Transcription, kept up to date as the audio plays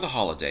the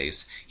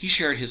holidays, he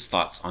shared his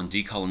thoughts on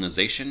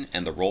decolonization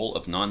and the role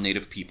of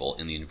non-native people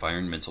in the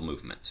environmental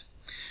movement.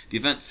 The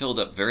event filled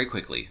up very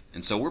quickly,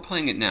 and so we're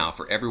playing it now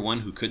for everyone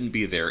who couldn't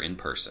be there in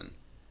person.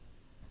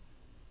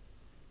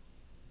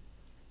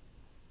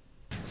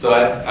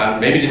 So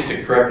maybe just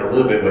to correct a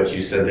little bit what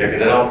you said there,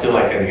 because I don't feel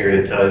like I'm here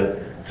to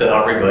tell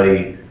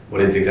everybody what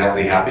is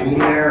exactly happening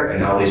there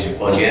and how they should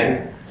plug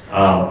in.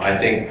 I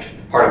think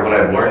part of what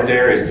I've learned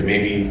there is to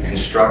maybe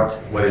construct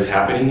what is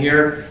happening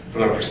here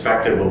from a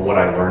perspective of what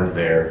I learned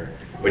there,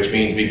 which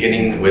means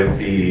beginning with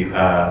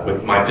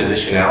with my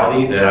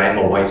positionality that I am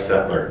a white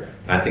settler.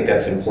 And I think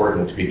that's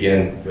important to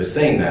begin with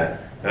saying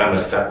that I'm a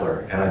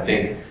settler. And I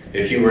think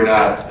if you were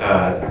not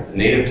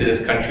native to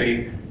this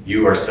country,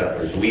 you are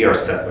settlers. We are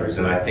settlers.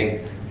 And I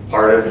think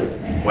part of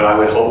what I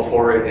would hope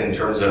for in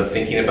terms of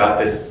thinking about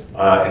this,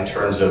 in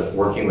terms of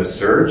working with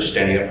Surge,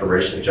 standing up for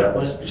racial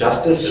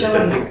justice, is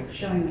to think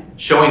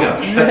showing up.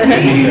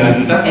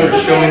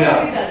 Settlers showing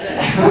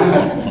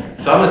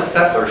up. So I'm a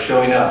settler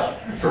showing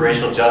up for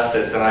racial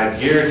justice, and I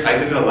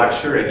did a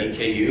lecture at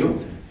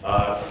EKU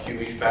a few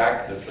weeks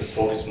back that was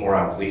focused more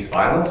on police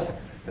violence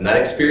and that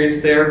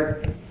experience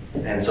there.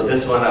 And so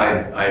this one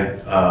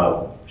I've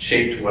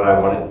shaped what I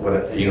want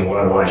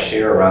to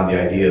share around the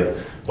idea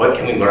of what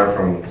can we learn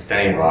from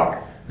Standing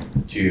Rock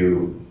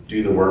to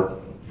do the work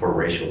for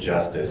racial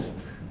justice,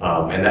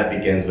 and that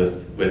begins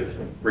with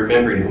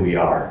remembering who we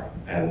are.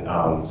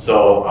 And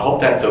so I hope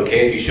that's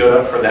okay. If you showed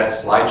up for that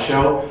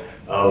slideshow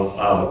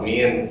of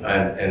me and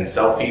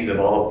selfies of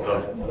all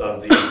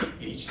of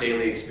each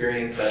daily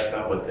experience, that's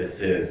not what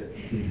this is.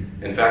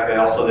 In fact, I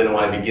also didn't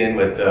want to begin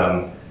with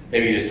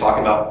maybe just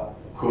talking about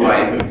who I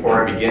am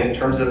before I begin in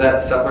terms of that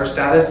settler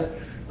status.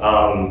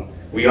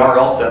 We are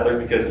all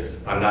settlers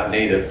because I'm not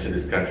native to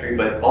this country,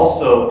 but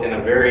also in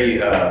a very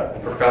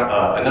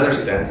profound, another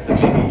sense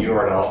that maybe you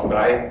are not,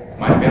 but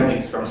my family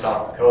is from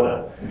South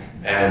Dakota,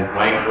 and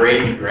my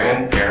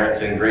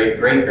great-grandparents and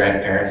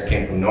great-great-grandparents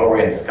came from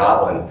Norway and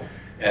Scotland,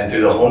 and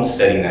through the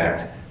Homesteading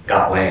Act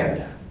got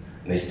land,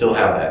 and they still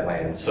have that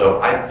land.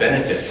 So I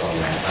benefit from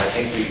that. I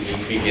think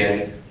we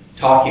begin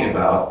talking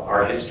about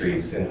our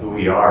histories and who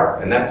we are,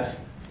 and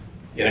that's,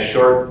 in a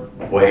short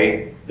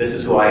way, this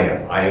is who I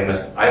am. I am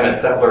a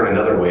settler in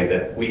another way,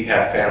 that we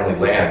have family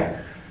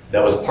land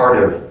that was part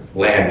of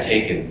land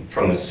taken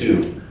from the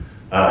Sioux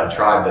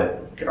tribe that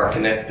are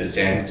connected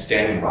to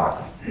Standing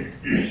Rock.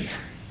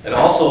 And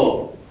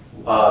also,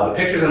 the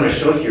pictures I'm going to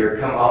show here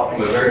come out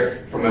from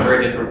a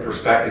very different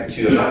perspective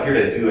too. I'm not here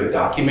to do a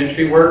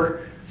documentary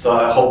work,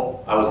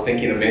 so I was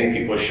thinking of many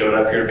people who showed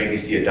up here to maybe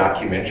see a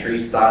documentary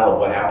style of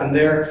what happened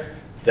there.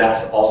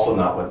 That's also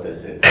not what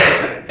this is.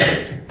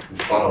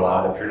 Fun a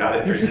lot if you're not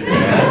interested in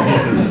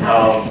that.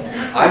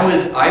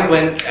 I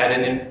went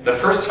the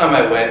first time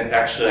I went,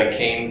 actually I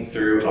came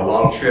through a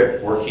long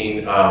trip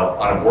working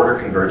on a border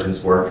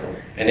convergence work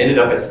and ended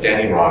up at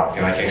Standing Rock,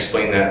 and I can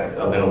explain that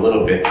in a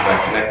little bit because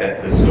I connect that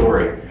to the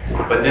story.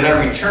 But then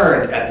I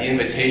returned at the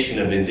invitation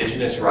of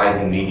Indigenous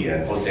Rising Media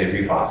and Jose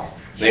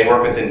Rivas. They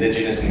work with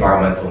Indigenous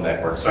Environmental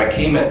Network, so I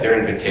came at their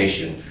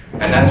invitation,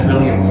 and that's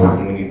really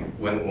important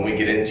when we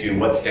get into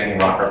what Standing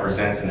Rock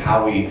represents and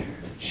how we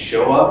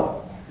show up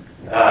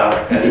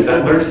as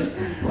settlers.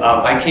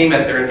 I came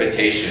at their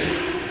invitation.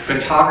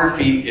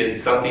 Photography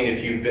is something,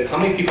 how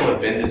many people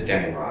have been to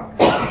Standing Rock?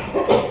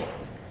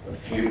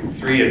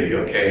 Three of you,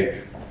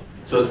 okay.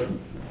 So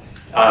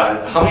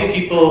how many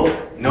people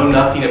know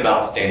nothing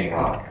about Standing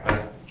Rock? I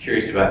was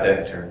curious about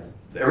that term.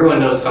 Everyone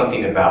knows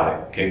something about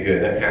it. Okay,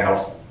 good. That kind of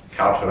helps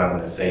couch what I'm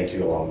going to say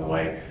too along the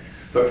way.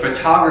 But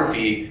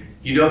photography,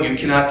 you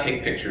cannot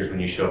take pictures when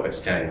you show up at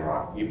Standing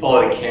Rock. You pull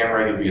out a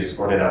camera, you'll be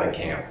escorted out of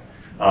camp.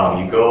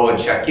 You go and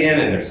check in,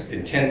 and there's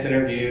intense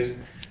interviews.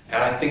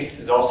 And I think this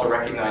is also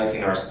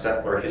recognizing our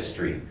settler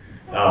history.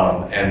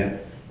 And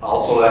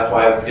also that's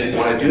why I didn't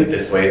want to do it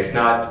this way. It's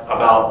not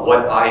about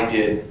what I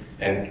did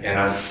and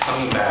I'm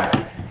coming back.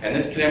 And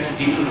this connects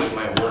deeply with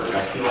my work. I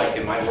feel like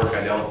in my work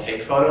I don't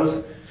take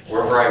photos.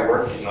 Wherever I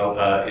work,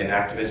 in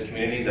activist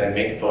communities, I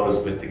make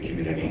photos with the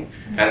community.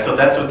 And so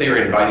that's what they were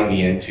inviting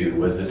me into,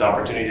 was this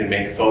opportunity to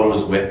make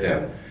photos with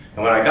them.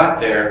 And when I got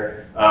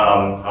there,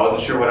 I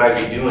wasn't sure what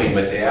I'd be doing,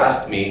 but they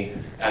asked me,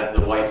 as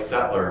the white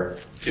settler,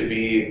 to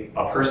be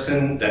a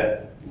person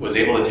that was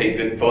able to take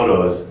good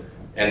photos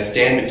and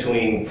stand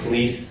between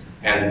police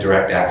and the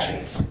direct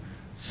actions.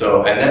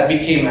 So, and that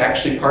became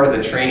actually part of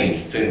the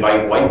trainings, to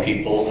invite white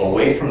people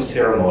away from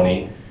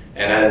ceremony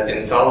and in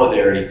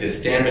solidarity to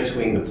stand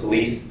between the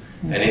police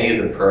and any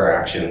of the prayer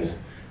actions.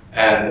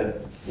 And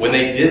when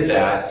they did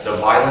that, the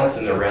violence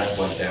and the arrest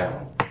went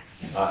down.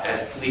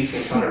 As police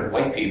encountered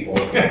white people,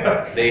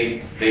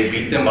 they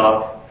beat them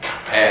up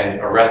and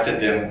arrested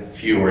them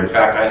fewer. In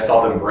fact, I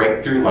saw them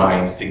break through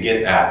lines to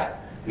get at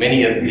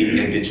many of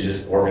the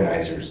indigenous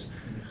organizers.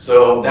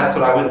 So that's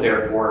what I was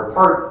there for.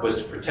 Part was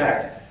to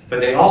protect, but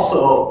they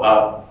also,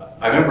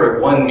 I remember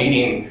at one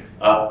meeting,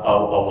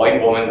 a white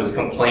woman was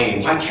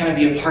complaining, why can't I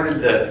be a part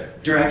of the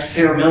direct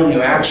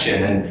ceremonial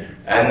action? And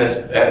And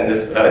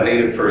this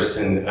Native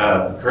person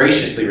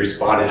graciously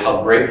responded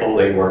how grateful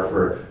they were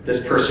for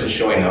this person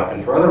showing up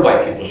and for other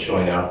white people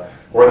showing up,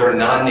 or other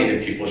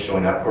non-Native people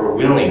showing up who are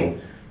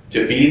willing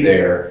to be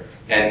there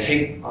and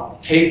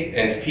take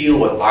and feel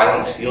what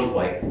violence feels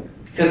like,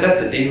 because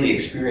that's a daily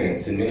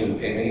experience in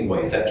many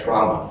ways, that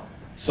trauma.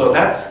 So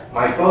that's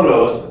my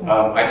photos.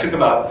 I took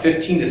about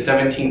 15 to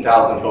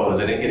 17,000 photos.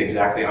 I didn't get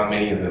exactly how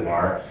many of them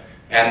are.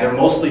 And they're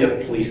mostly of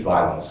police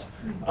violence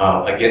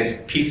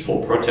against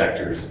peaceful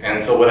protesters. And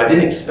so what I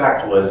didn't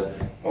expect was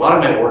a lot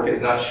of my work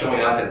is not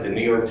showing up at the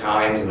New York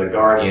Times or the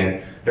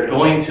Guardian. They're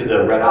going to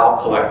the Red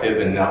Owl Collective,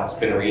 and now it's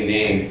been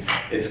renamed.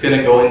 It's going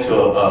to go into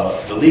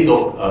the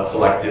legal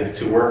collective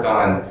to work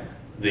on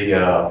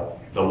the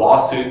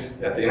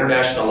lawsuits at the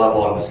international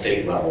level and the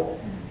state level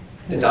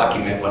to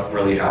document what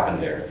really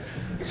happened there.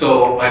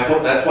 So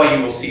that's why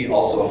you will see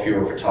also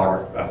fewer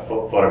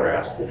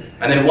photographs.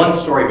 And then one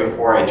story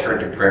before I turn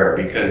to prayer,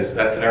 because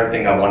that's another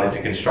thing I wanted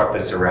to construct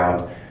this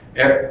around.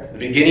 The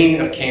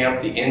beginning of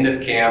camp, the end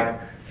of camp,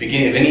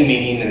 beginning of any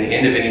meeting, and the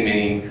end of any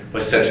meeting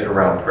was centered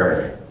around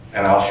prayer.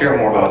 And I'll share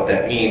more about what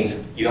that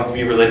means. You don't have to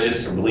be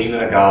religious or believe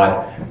in a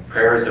God.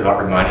 Prayer is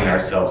about reminding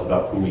ourselves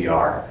about who we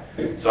are.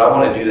 So I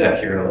want to do that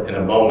here in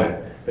a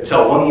moment. But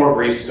tell one more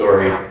brief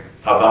story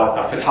about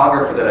a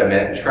photographer that I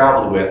met and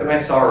traveled with, and I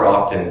saw her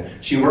often.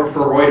 She worked for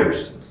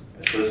Reuters.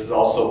 So this is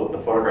also the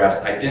photographs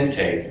I didn't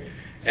take.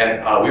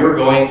 And we were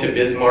going to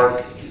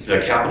Bismarck,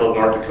 the capital of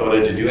North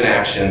Dakota, to do an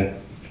action,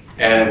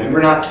 and we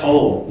were not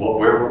told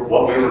where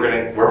we were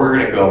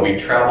going to go. We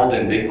traveled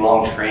in big,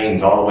 long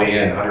trains all the way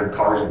in, 100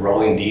 cars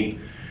rolling deep.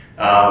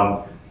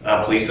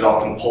 Police would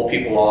often pull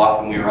people off,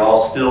 and we were all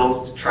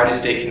still trying to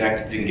stay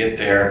connected and get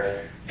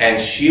there.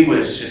 And she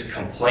was just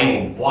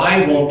complaining,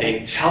 why won't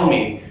they tell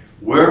me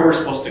where we're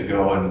supposed to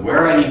go and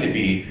where I need to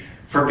be?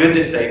 For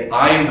goodness sake,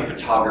 I am the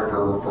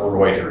photographer for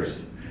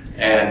Reuters.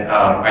 And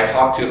I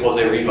talked to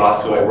Jose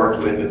Rivas, who I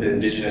worked with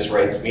Indigenous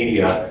Rights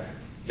Media.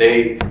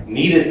 They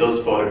needed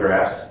those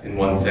photographs in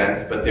one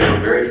sense, but they were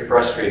very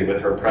frustrated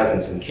with her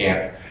presence in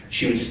camp.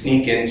 She would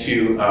sneak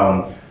into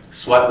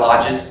sweat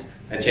lodges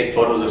and take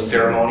photos of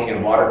ceremony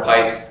and water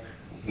pipes.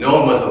 No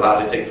one was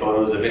allowed to take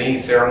photos of any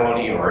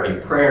ceremony or any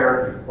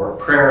prayer or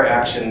prayer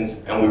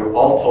actions, and we were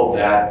all told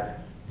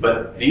that.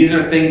 But these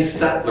are things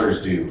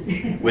settlers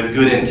do with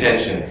good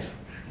intentions,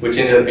 which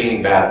ended up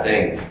being bad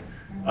things.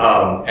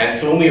 And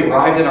so when we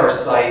arrived at our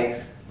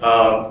site,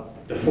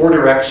 the 4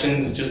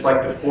 directions, just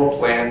like the 4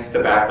 plants,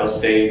 tobacco,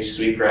 sage,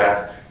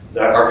 sweetgrass,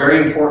 that are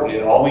very important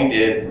in all we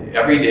did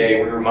every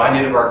day. We were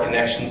reminded of our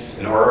connections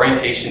and our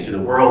orientation to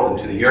the world and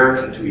to the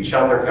earth and to each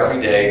other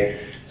every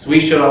day. So we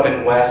showed up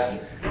in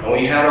West, and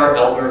we had our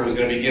elder who was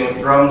going to begin with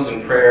drums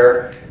and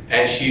prayer.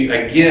 And she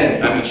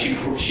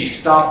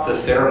stopped the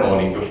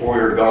ceremony before we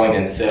were going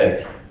and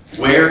said,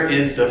 "Where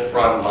is the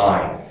front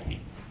line?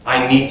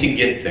 I need to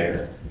get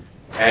there."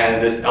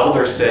 And this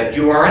elder said,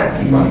 "You are at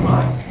the front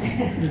line."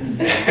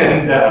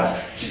 And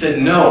she said,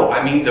 "No,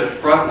 I mean the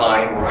front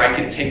line where I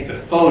can take the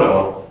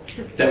photo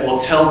that will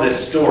tell this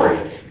story."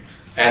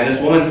 And this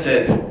woman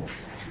said,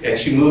 and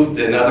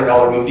another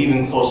elder moved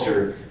even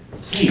closer,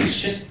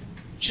 "Please,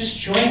 just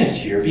join us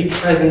here. Be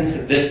present to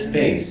this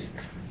space.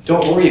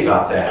 Don't worry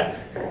about that."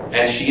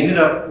 And she ended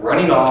up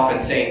running off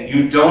and saying,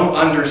 "You don't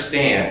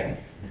understand.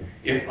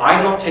 If I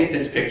don't take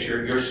this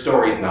picture, your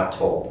story's not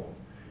told."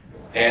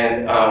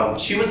 And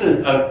she was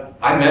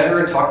I met her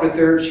and talked with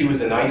her. She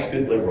was a nice,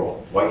 good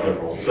liberal, white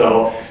liberal.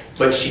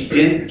 But she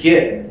didn't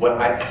get what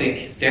I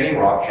think Standing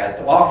Rock has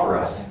to offer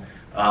us.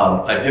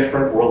 A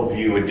different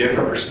worldview, a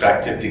different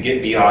perspective to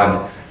get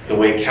beyond the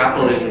way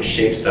capitalism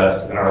shapes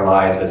us in our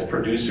lives as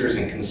producers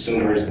and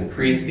consumers and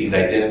creates these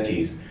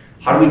identities.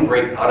 How do we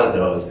break out of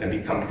those and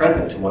become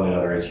present to one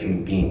another as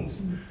human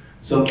beings?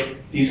 So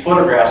these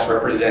photographs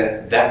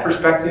represent that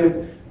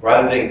perspective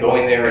rather than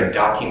going there and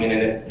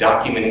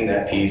documenting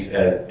that piece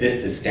as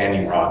this is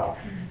Standing Rock.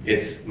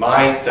 It's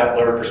my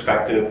settler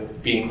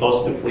perspective, being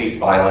close to police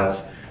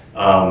violence,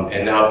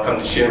 and now I've come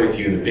to share with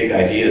you the big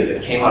ideas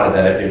that came out of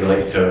that as they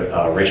relate to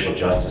racial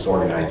justice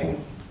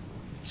organizing.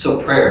 So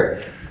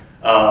prayer.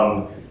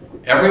 I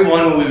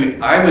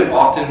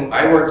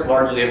worked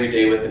largely every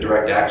day with the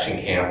Direct Action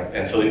Camp,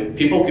 and so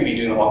people could be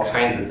doing all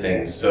kinds of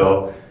things.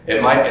 So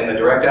in the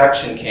Direct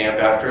Action Camp,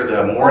 after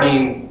the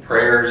morning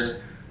prayers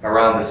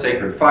around the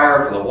sacred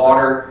fire for the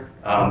water,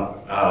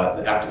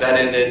 after that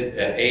ended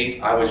at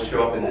 8, I would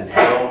show up in this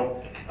dome.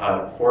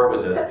 Before it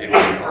was an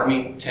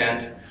army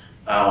tent,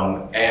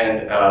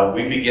 and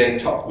we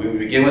would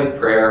begin with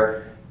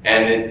prayer.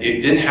 And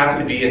it didn't have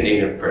to be a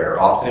native prayer.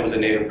 Often it was a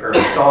native prayer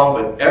song,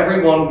 but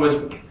everyone was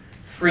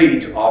free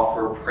to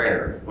offer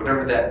prayer,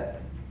 whatever that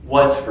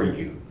was for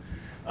you.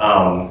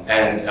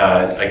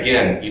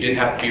 Again, you didn't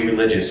have to be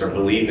religious or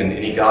believe in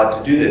any God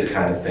to do this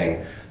kind of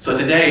thing. So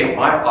today,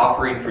 my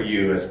offering for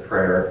you as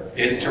prayer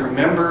is to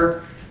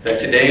remember that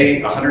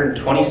today,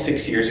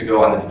 126 years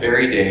ago on this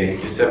very day,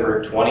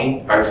 December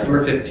 15th,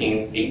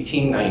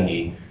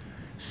 1890,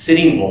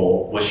 Sitting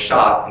Bull was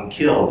shot and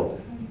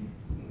killed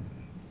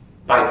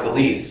by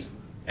police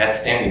at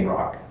Standing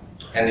Rock.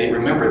 And they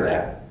remember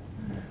that.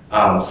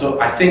 So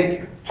I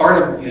think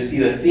part of, you see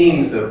the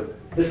themes of,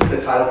 this is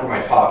the title for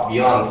my talk,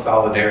 Beyond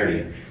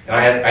Solidarity.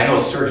 And I know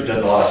Serge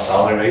does a lot of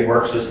solidarity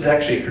work, so this is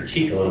actually a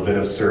critique a little bit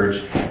of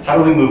Serge. How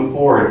do we move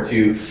forward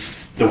to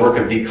the work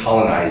of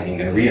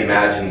decolonizing and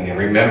reimagining and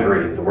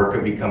remembering the work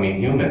of becoming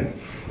human?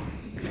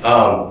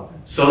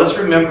 So let's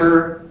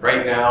remember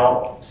right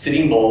now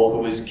Sitting Bull, who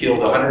was killed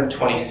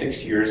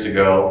 126 years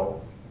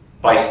ago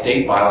by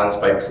state violence,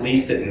 by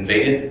police that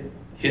invaded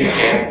his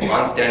camp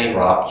on Standing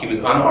Rock. He was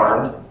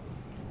unarmed,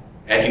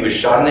 and he was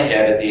shot in the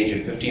head at the age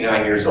of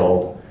 59 years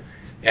old.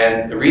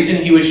 And the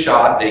reason he was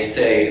shot, they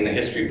say in the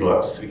history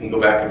books, we can go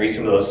back and read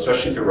some of those,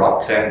 especially through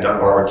Roxanne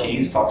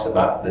Dunbar-Ortiz talks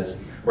about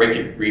this, or you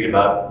could read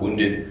about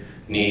Wounded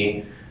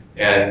Knee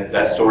and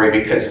that story,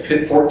 because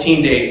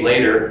 14 days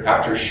later,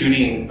 after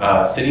shooting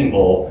Sitting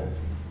Bull,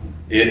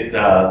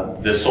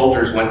 the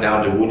soldiers went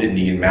down to Wounded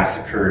Knee and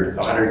massacred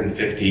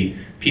 150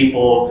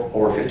 people.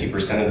 Over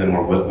 50% of them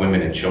were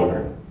women and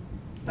children.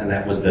 And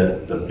that was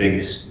the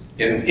biggest,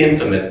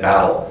 infamous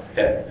battle.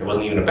 It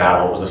wasn't even a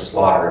battle, it was a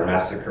slaughter, a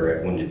massacre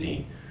at Wounded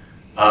Knee.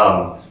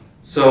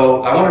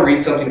 So I want to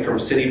read something from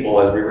Sitting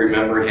Bull as we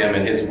remember him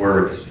and his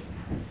words.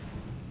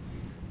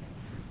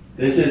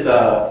 This is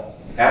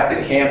at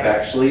the camp,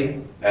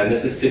 actually, and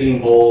this is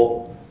Sitting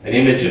Bull, an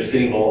image of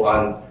Sitting Bull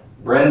on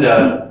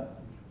Brenda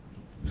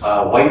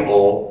White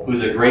Bull,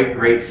 who's a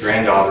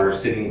great-great-granddaughter of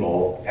Sitting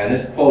Bull. And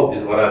this quote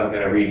is what I'm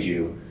going to read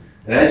you.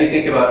 And as you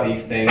think about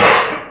these things,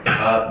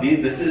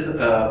 this is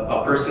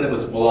a person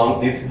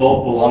that these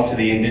both belong to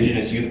the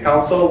Indigenous Youth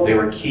Council. They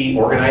were key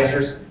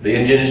organizers. The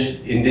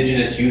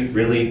Indigenous youth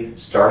really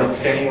started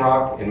Standing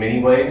Rock in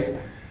many ways.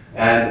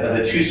 And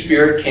the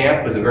Two-Spirit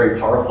camp was a very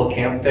powerful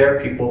camp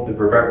there. People that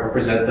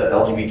represent the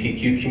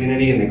LGBTQ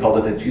community, and they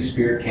called it the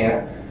Two-Spirit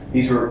camp.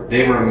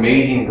 They were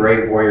amazing,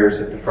 brave warriors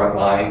at the front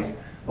lines,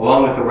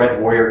 along with the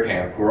Red Warrior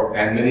camp.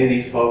 And many of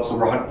these folks,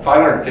 over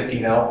 550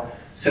 now,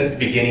 since the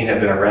beginning have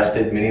been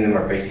arrested. Many of them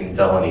are facing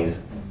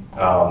felonies.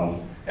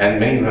 And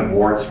many of them have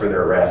warrants for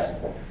their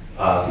arrest.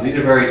 So these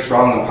are very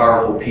strong and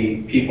powerful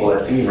people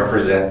that to me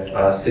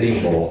represent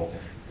Sitting Bull.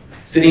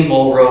 Sitting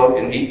Bull wrote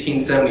in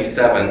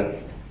 1877,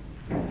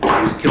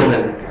 he was killed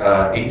in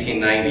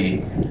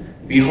 1890,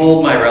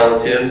 "Behold my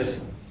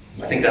relatives."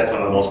 I think that's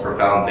one of the most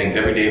profound things.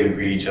 Every day we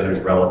greet each other as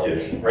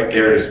relatives. Right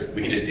there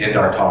we could just end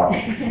our talk.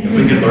 If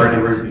we could learn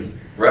to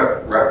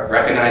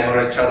recognize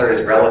one each other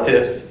as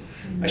relatives.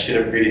 I should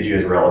have greeted you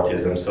as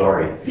relatives, I'm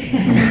sorry.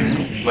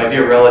 My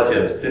dear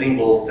relatives, Sitting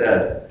Bull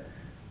said,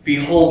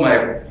 "Behold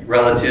my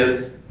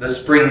relatives, the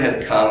spring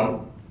has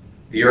come.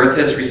 The earth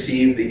has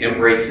received the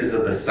embraces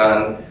of the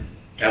sun,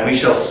 and we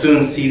shall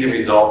soon see the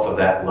results of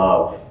that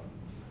love.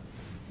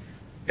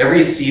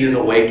 Every seed is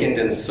awakened,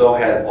 and so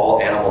has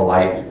all animal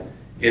life.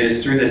 It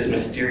is through this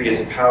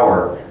mysterious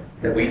power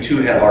that we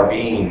too have our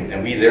being,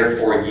 and we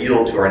therefore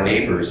yield to our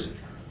neighbors,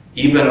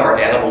 even our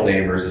animal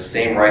neighbors, the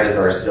same right as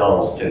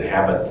ourselves to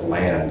inhabit the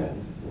land.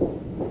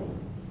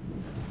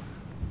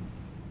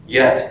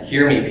 Yet,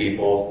 hear me,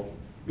 people,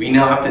 we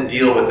now have to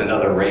deal with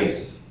another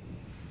race.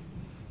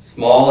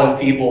 Small and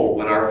feeble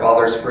when our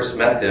fathers first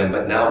met them,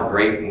 but now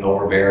great and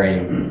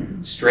overbearing.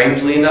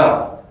 Strangely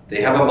enough,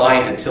 they have a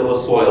mind to till the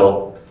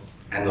soil,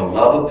 and the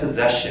love of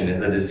possession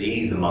is a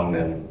disease among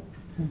them.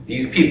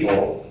 These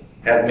people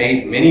have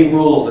made many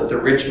rules that the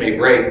rich may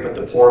break, but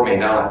the poor may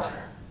not.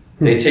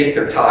 They take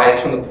their tithes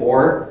from the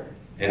poor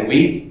and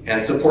weak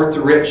and support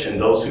the rich and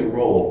those who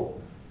rule.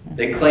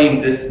 They claim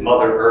this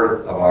Mother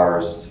Earth of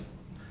ours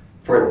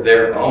for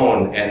their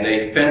own, and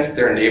they fence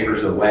their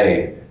neighbors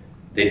away.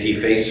 They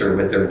deface her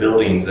with their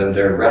buildings and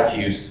their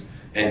refuse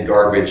and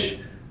garbage.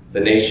 The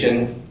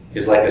nation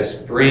is like a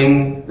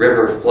spring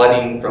river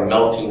flooding from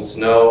melting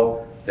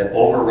snow that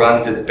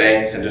overruns its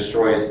banks and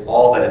destroys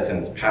all that is in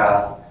its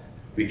path.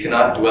 We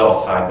cannot dwell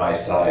side by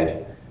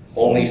side.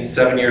 Only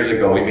 7 years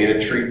ago, we made a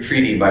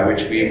treaty by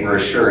which we were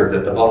assured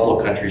that the Buffalo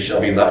Country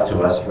shall be left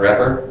to us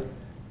forever.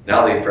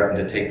 Now they threaten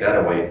to take that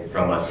away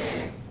from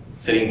us.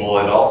 Sitting Bull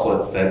had also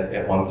said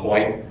at one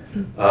point,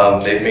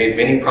 they've made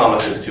many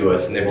promises to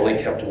us, and they've only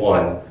kept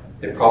one.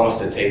 They promised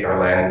to take our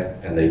land,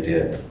 and they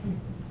did.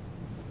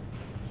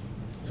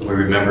 So we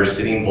remember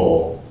Sitting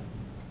Bull,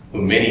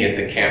 who many at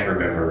the camp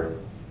remember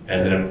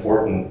as an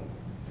important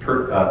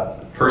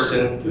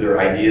person through their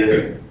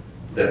ideas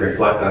that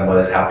reflect on what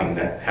is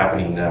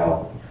happening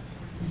now.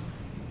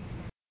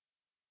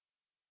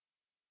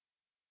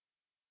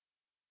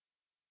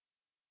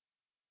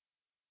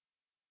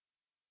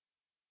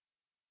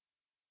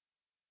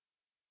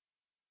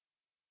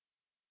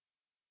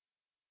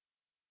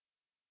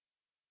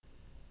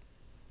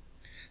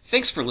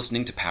 Thanks for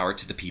listening to Power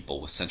to the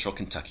People with Central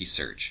Kentucky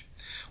Surge.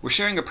 We're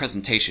sharing a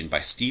presentation by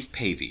Steve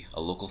Pavey,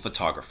 a local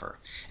photographer,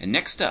 and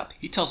next up,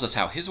 he tells us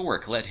how his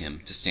work led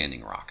him to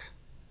Standing Rock.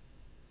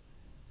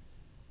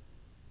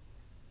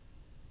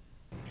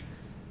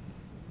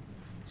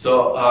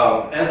 So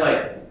as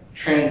I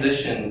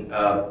transition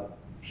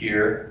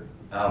here,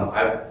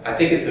 I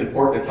think it's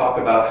important to talk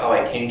about how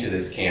I came to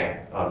this camp,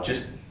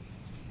 just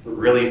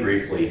really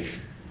briefly.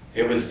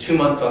 It was 2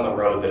 months on the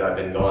road that I've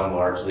been gone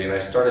largely, and I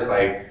started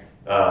by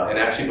And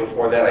actually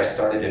before that, I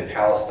started in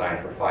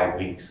Palestine for 5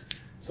 weeks.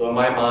 So in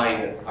my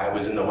mind, I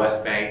was in the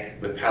West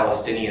Bank with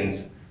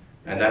Palestinians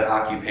and that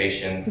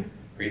occupation,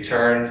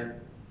 returned,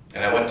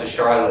 and I went to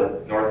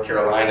Charlotte, North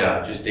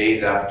Carolina, just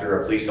days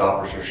after a police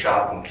officer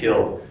shot and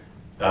killed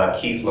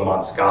Keith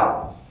Lamont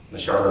Scott, the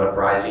Charlotte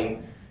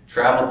Uprising.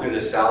 Traveled through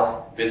the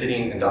South,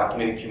 visiting and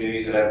documenting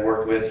communities that I've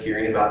worked with,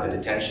 hearing about the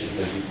detentions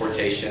and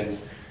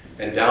deportations,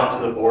 and down to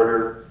the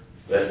border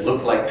that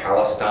looked like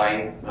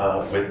Palestine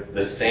with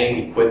the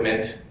same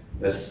equipment,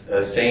 the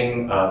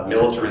same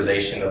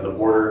militarization of the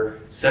border,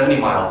 70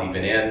 miles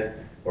even in,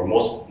 where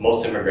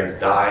most immigrants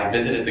die.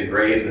 Visited the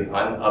graves of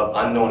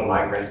unknown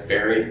migrants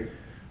buried,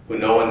 who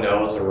no one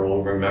knows or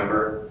will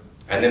remember.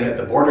 And then at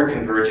the border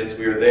convergence,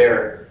 we were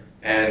there.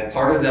 And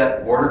part of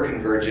that border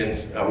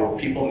convergence, where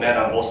people met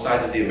on both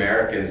sides of the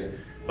Americas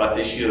about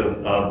the issue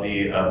of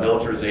the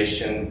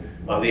militarization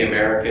of the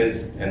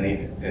Americas and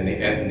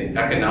the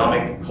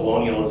economic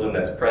colonialism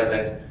that's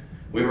present.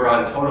 We were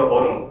on Toda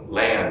Odom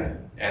land,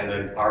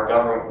 and our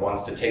government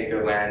wants to take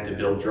their land to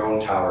build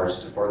drone towers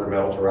to further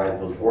militarize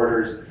those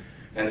borders.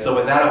 And so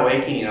with that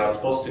awakening, I was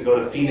supposed to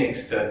go to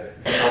Phoenix to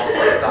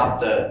help stop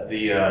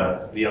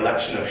the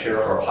election of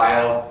Sheriff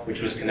Arpaio,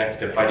 which was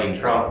connected to fighting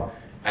Trump.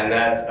 And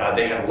that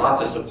they had lots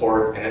of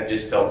support, and it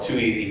just felt too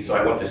easy, so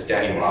I went to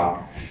Standing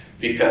Rock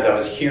because I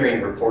was hearing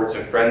reports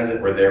of friends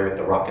that were there with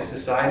the Ruckus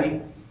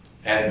Society.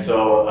 And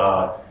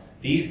so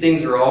these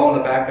things are all in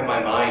the back of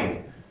my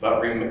mind,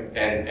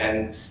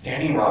 and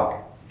Standing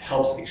Rock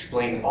helps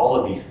explain all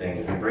of these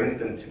things and brings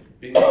them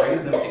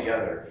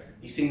together.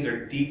 These things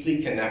are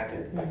deeply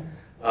connected.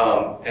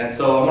 And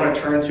so I want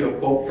to turn to a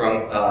quote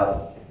from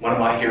one of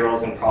my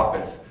heroes and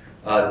prophets,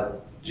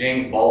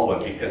 James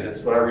Baldwin, because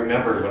it's what I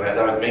remembered as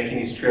I was making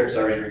these trips.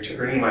 I was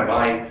returning my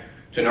mind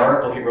to an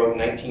article he wrote in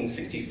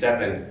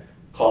 1967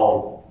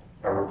 called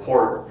A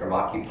Report from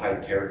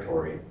Occupied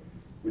Territory,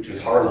 which was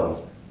Harlem,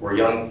 where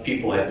young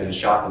people had been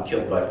shot and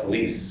killed by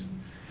police.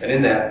 And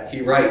in that,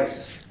 he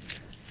writes,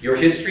 "Your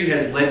history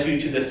has led you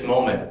to this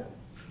moment,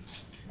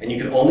 and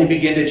you can only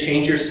begin to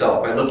change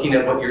yourself by looking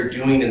at what you're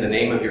doing in the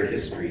name of your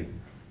history,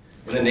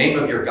 in the name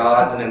of your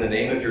gods and in the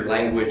name of your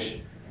language.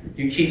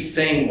 You keep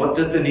saying, 'What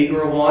does the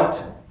Negro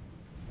want?'"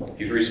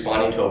 He's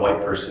responding to a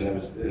white person that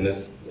was in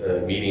this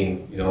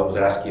meeting, I was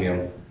asking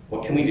him,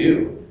 "What can we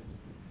do?"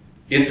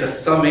 "It's a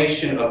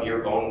summation of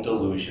your own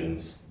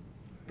delusions,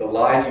 the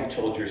lies you've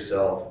told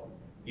yourself.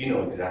 You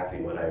know exactly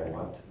what I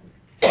want."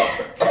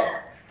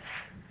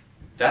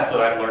 That's what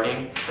I'm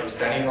learning from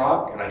Standing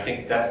Rock, and I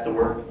think that's the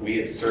work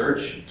we at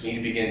Surge need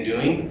to begin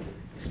doing,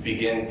 is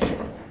begin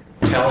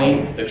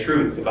telling the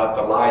truth about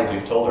the lies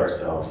we've told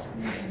ourselves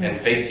and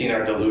facing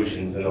our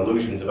delusions and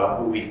illusions about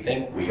who we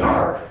think we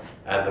are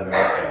as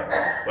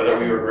America, whether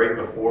we were great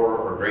before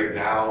or great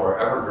now or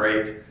ever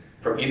great,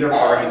 from either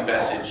party's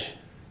message.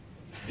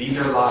 These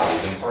are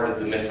lies and part of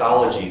the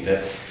mythology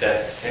that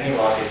Standing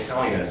Rock is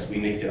telling us we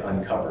need to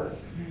uncover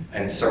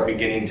and start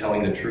beginning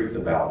telling the truth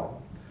about.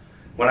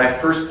 When I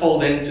first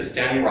pulled into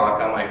Standing Rock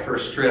on my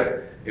first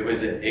trip, it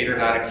was at 8 or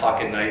 9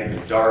 o'clock at night. It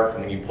was dark,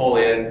 and when you pull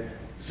in,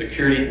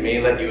 security may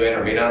let you in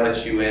or may not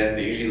let you in.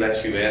 They usually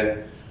let you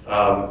in.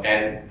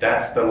 And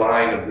that's the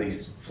line of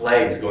these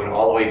flags going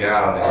all the way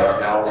down. And there's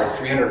now over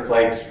 300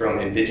 flags from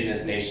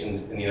indigenous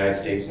nations in the United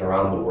States and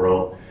around the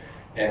world.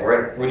 And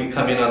right when you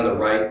come in on the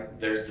right,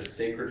 there's the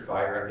sacred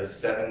fire, the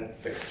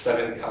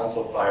seventh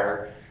council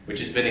fire, which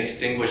has been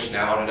extinguished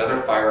now, and another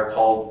fire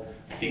called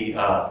the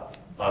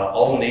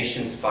All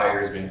Nations Fire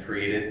has been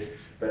created.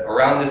 But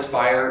around this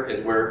fire is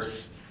where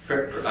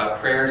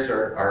prayers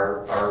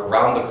are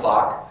around the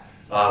clock.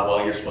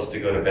 Well, you're supposed to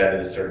go to bed at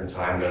a certain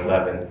time, at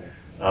 11.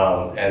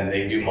 And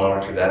they do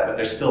monitor that, but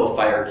there's still a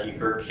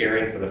firekeeper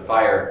caring for the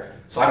fire.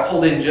 So I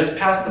pulled in just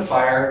past the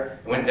fire,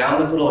 and went down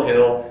this little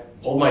hill,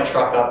 pulled my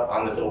truck up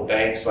on this little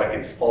bank so I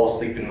could fall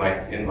asleep in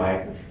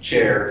my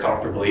chair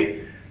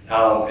comfortably,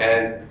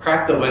 and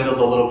cracked the windows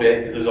a little bit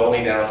because it was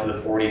only down to the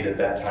 40s at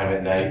that time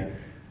at night,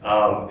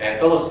 and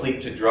fell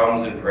asleep to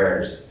drums and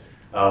prayers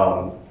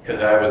because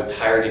I was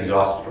tired and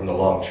exhausted from the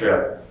long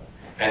trip.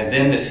 And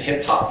then this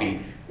hip-hop beat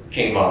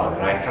came on,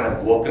 and I kind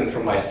of woken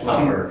from my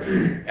slumber,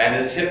 and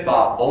this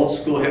hip-hop, old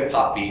school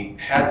hip-hop beat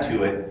had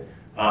to it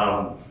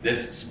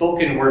this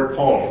spoken word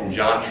poem from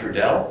John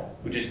Trudell,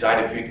 who just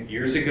died a few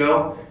years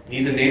ago.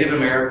 He's a Native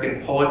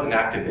American poet and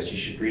activist. You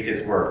should read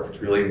his work, it's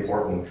really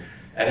important.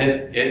 And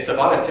it's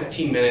about a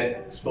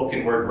 15-minute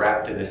spoken word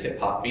rap to this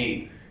hip-hop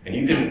beat, and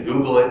you can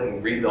Google it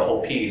and read the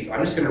whole piece. I'm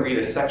just going to read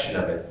a section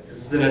of it.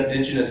 This is an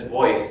indigenous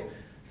voice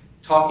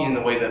talking in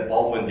the way that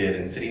Baldwin did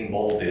and Sitting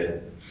Bull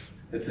did.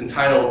 It's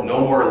entitled, "No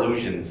More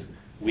Illusions,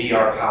 We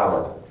Are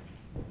Power."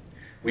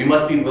 "We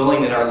must be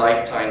willing in our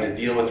lifetime to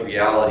deal with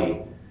reality.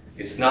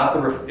 It's not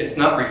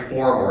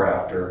reform we're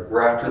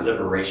after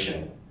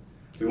liberation.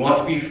 We want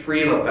to be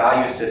free of a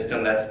value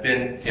system that's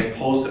been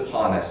imposed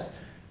upon us.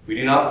 We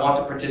do not want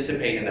to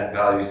participate in that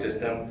value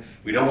system.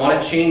 We don't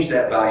want to change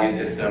that value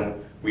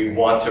system. We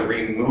want to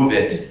remove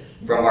it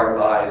from our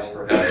lives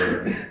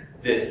forever.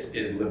 This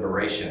is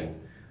liberation.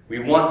 We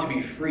want to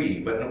be free,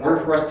 but in order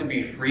for us to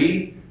be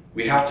free,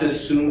 We have to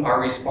assume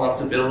our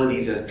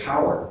responsibilities as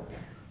power,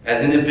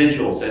 as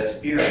individuals, as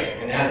spirit,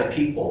 and as a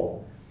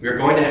people. We're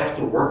going to have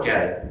to work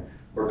at it.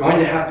 We're going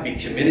to have to be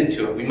committed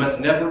to it. We must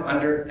never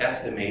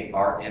underestimate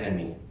our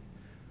enemy.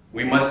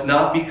 We must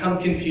not become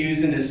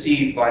confused and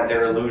deceived by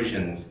their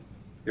illusions.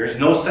 There's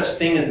no such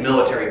thing as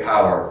military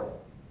power.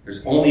 There's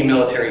only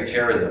military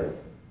terrorism.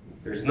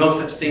 There's no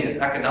such thing as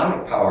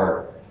economic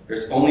power.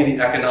 There's only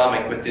the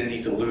economic within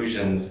these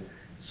illusions.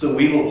 So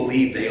we will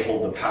believe they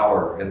hold the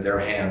power in their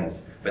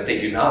hands, but they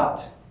do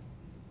not.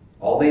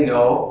 All they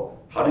know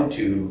how to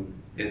do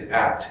is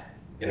act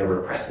in a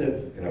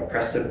repressive and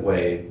oppressive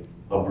way,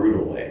 a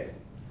brutal way.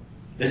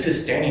 This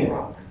is Standing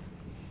Rock.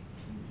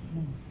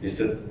 This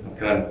is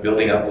kind of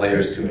building up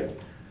layers to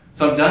it.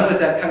 So I'm done with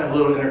that kind of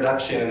little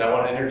introduction, and I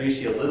want to introduce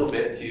you a little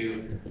bit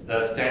to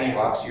Standing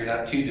Rock so you're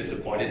not too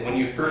disappointed. When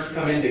you first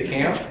come into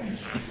camp,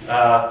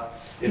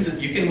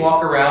 you can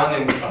walk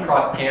around and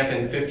across camp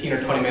in 15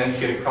 or 20 minutes,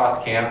 get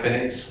across camp, and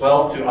it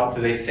swelled to up to,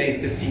 they say,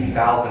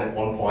 15,000 at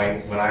one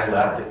point when I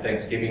left at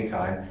Thanksgiving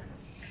time.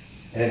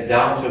 And it's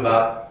down to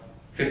about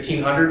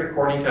 1,500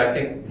 according to, I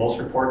think, most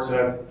reports that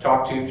I've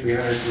talked to,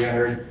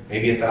 300,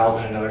 maybe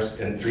 1,000 in others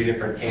in 3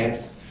 different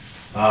camps.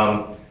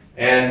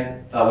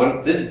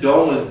 When this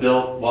dome was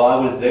built while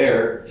I was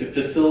there to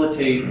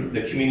facilitate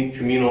the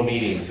communal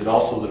meetings, it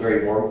also was a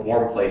very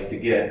warm place to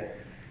get.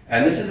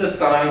 And this is a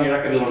sign, you're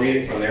not going to be able to read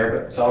it from there,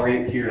 but so I'll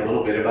read it here in a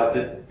little bit, about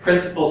the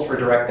principles for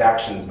direct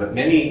actions. But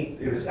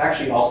it was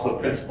actually also the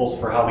principles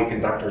for how we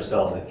conduct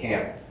ourselves at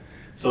camp.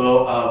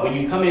 So when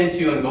you come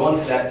into and go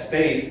into that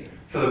space,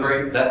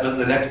 that was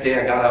the next day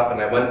I got up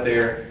and I went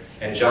there,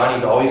 and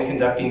Johnny's always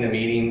conducting the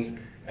meetings.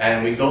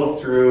 And we go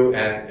through,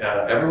 and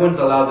everyone's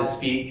allowed to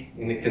speak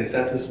in a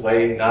consensus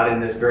way, not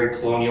in this very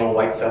colonial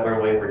white settler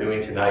way we're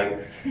doing tonight.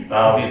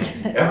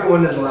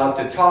 Everyone is allowed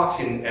to talk,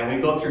 and we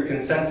go through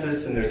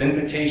consensus, and there's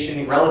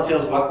invitation,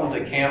 relatives welcome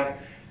to camp,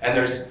 and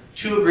there's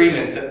 2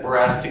 agreements that we're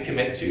asked to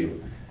commit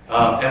to.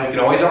 And we can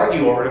always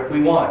argue over it if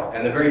we want.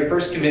 And the very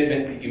first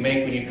commitment that you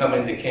make when you come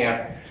into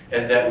camp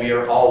is that we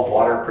are all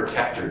water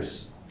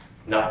protectors,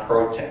 not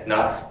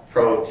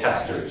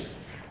protesters.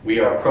 We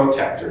are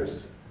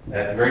protectors.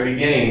 At the very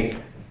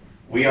beginning,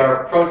 we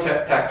are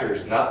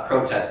protectors, not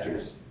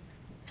protesters.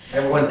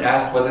 Everyone's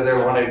asked whether they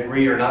want to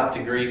agree or not to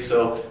agree,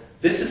 so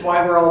this is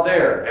why we're all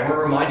there. And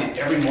we're reminded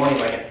every morning,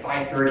 like at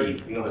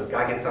 5:30, this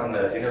guy gets on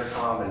the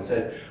intercom and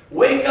says,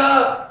 "Wake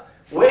up!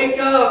 Wake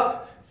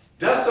up!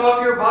 Dust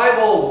off your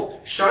Bibles!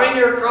 Shine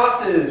your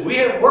crosses! We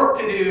have work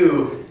to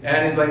do!"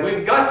 And he's like,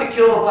 "We've got to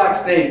kill the black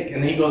snake."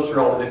 And then he goes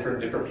through all the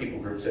different people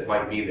groups that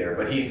might be there.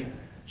 But he's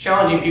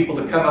challenging people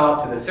to come out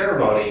to the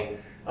ceremony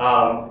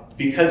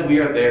because we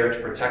are there to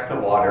protect the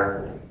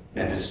water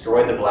and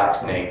destroy the black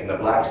snake. And the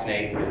black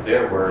snake is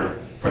their word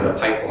for the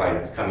pipeline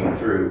that's coming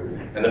through.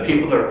 And the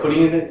people that are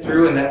putting it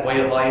through in that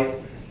way of life,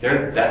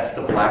 that's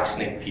the black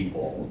snake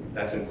people.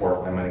 That's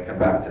important. I'm going to come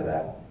back to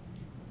that.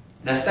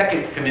 The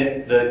second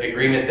the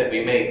agreement that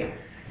we make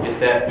is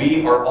that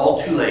we are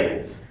all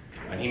 2-leggeds.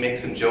 And he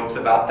makes some jokes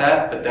about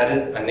that, but that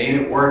is a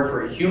native word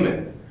for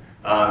human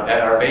at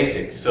our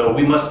basics. So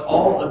we must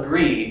all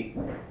agree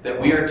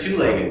that we are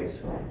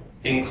 2-leggeds,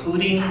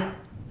 including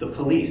the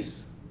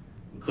police,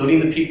 including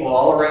the people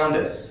all around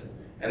us.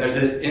 And there's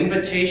this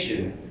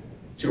invitation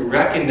to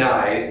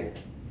recognize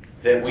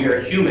that we are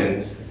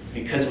humans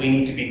because we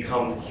need to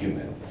become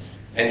human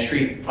and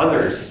treat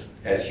others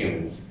as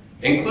humans,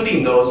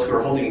 including those who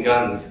are holding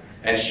guns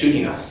and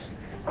shooting us.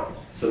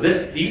 So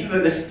this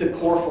is the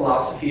core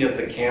philosophy of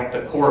the camp,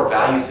 the core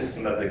value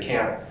system of the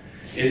camp,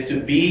 is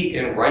to be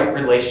in right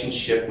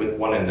relationship with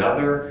one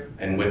another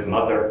and with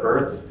Mother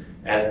Earth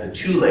as the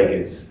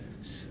 2-leggeds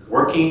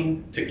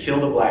working to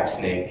kill the black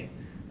snake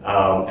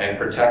and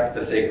protect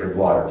the sacred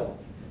water.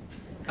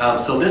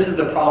 So this is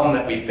the problem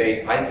that we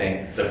face, I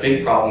think, the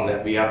big problem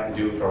that we have to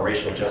do with our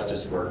racial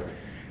justice work,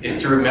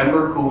 is to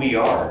remember who we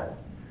are.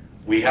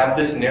 We have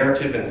this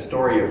narrative and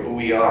story of who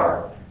we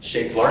are,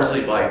 shaped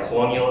largely by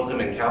colonialism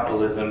and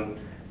capitalism,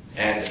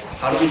 and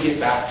how do we get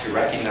back to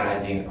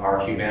recognizing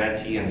our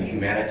humanity and the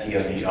humanity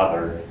of the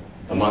other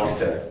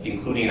amongst us,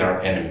 including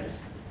our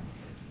enemies?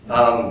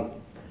 I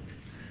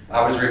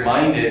was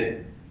reminded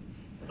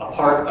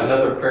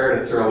another prayer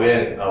to throw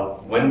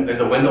in. There's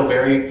a Wendell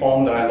Berry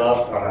poem that I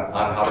love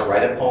on how to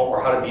write a poem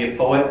or how to be a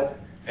poet.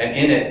 And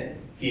in it,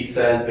 he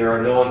says, "There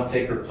are no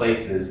unsacred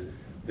places.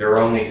 There are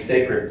only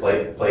sacred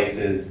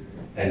places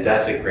and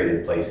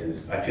desecrated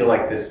places." I feel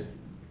like this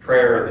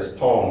prayer, this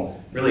poem,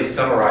 really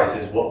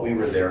summarizes what we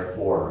were there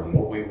for and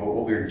what we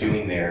were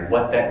doing there and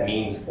what that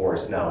means for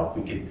us now.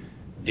 If we could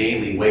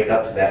daily wake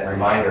up to that and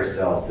remind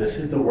ourselves, this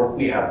is the work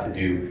we have to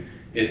do,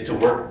 is to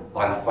work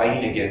on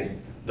fighting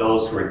against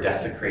those who are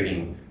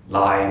desecrating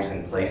lives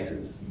and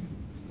places.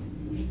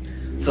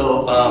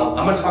 So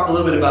I'm going to talk a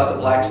little bit about the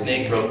black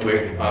snake real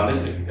quick.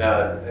 This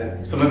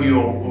is some of you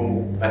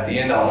who at the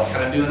end I'll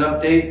kind of do an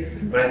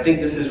update, but I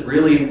think this is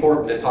really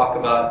important to talk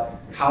about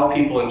how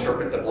people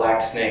interpret the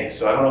black snake.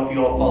 So I don't know if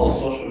you all follow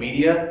social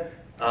media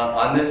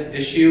on this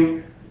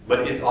issue,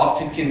 but it's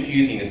often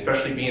confusing,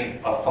 especially being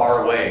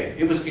far away.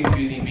 It was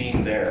confusing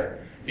being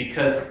there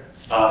because,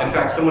 in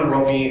fact, someone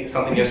wrote me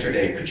something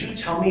yesterday. Could you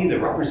tell me the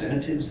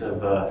representatives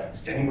of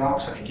Standing Rock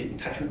so I could get in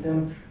touch with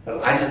them?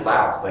 I just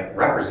laughed. It's like,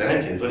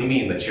 representatives? What do you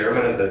mean? The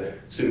chairman of the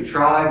Sioux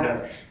tribe?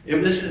 No.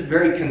 This is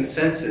very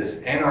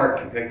consensus,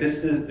 anarchy. Like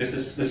there's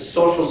this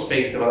social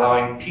space of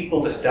allowing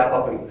people to step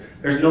up, and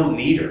there's no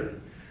leader.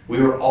 We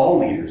were all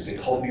leaders and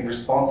called to be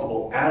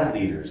responsible as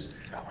leaders.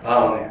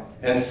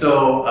 And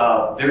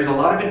so there's a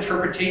lot of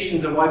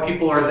interpretations of why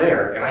people are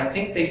there, and I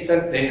think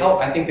they help.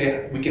 I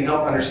think we can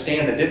help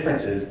understand the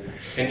differences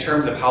in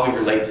terms of how we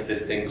relate to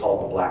this thing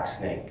called the black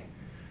snake.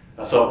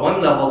 So at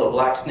one level, the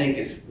black snake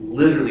is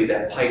literally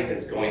that pipe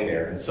that's going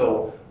there, and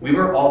so we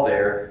were all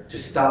there to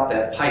stop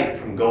that pipe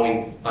from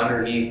going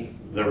underneath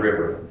the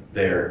river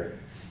there,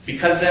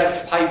 because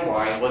that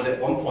pipeline was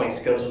at one point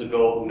scheduled to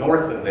go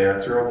north of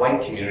there through a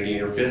white community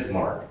near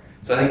Bismarck.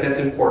 So I think that's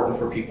important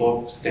for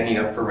people standing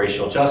up for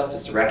racial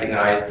justice to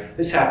recognize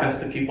this happens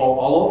to people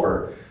all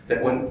over.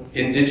 That when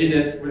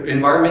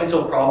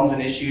environmental problems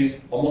and issues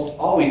almost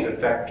always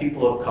affect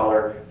people of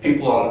color,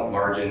 people on the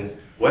margins,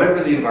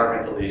 whatever the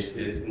environmental issue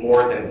is,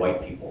 more than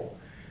white people.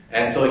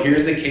 And so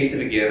here's the case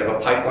of a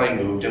pipeline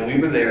moved, and we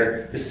were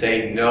there to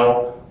say,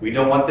 no, we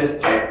don't want this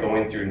pipe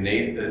going through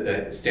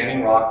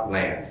Standing Rock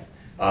land.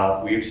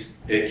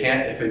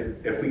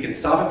 If we can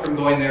stop it from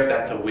going there,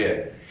 that's a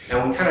win.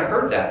 And we kind of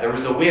heard that. There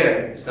was a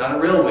win. It's not a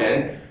real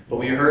win, but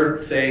we heard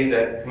say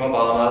that from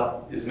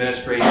Obama's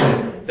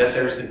administration that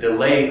there's a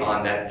delay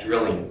on that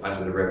drilling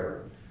under the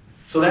river.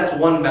 So that's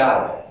one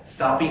battle,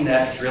 stopping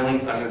that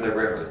drilling under the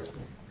river.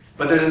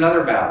 But there's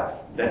another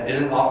battle that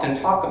isn't often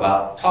talked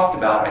about,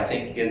 I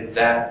think, in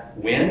that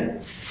win,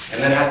 and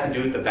that has to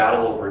do with the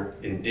battle over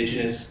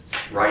indigenous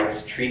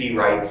rights, treaty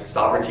rights,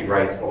 sovereignty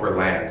rights over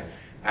land.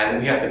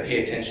 And we have to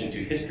pay attention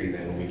to history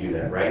then when we do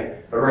that, right?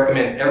 I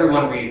recommend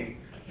everyone read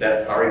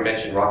that I already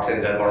mentioned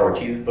Roxanne Dunbar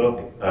Ortiz's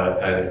book,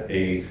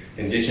 A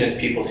Indigenous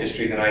People's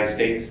History of the United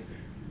States.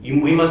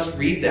 We must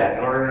read that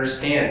in order to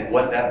understand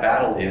what that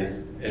battle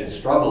is and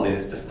struggle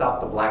is to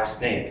stop the black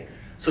snake.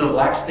 So the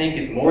black snake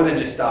is more than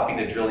just stopping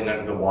the drilling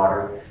under the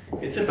water.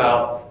 It's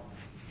about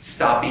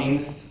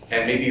stopping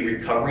and maybe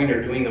recovering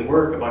or doing the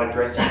work about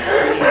addressing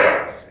treaty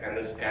rights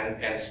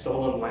and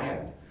stolen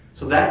land.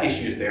 So that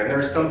issue is there, and there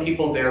are some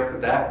people there for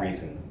that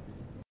reason.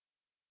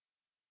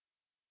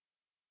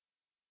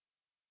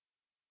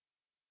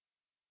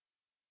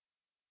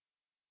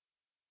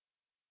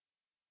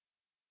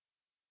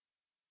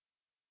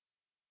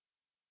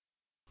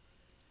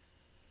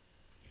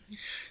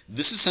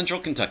 This is Central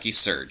Kentucky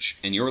Surge,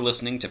 and you're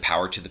listening to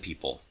Power to the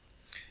People.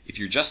 If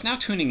you're just now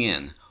tuning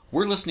in,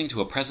 we're listening to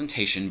a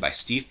presentation by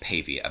Steve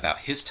Pavey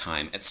about his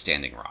time at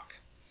Standing Rock.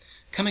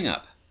 Coming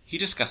up, he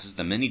discusses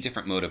the many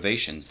different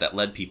motivations that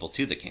led people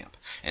to the camp,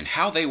 and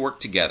how they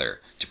worked together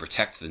to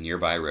protect the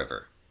nearby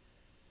river.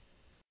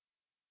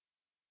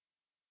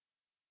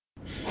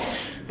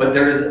 But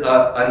there's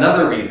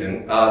another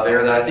reason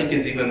there that I think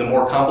is even the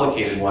more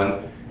complicated one.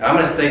 And I'm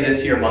going to say this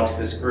here amongst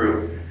this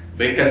group,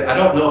 because I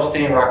don't know if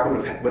Standing Rock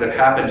would have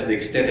happened to the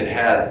extent it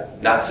has.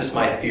 That's just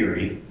my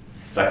theory,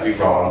 so I could be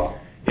wrong,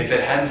 if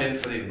it hadn't been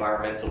for the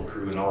environmental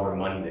crew and all their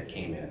money that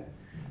came in.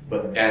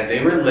 And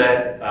they were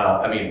led,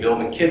 Bill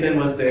McKibben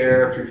was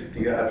there,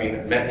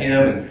 350, met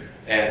him,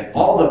 and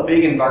all the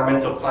big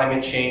environmental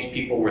climate change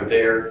people were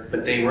there,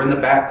 but they were in the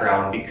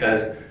background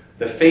because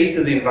the face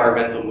of the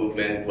environmental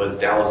movement was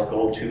Dallas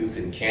Goldtooth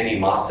and Candy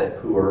Mossett,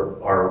 who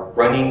are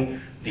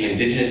running the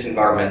Indigenous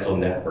Environmental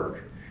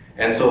Network.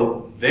 And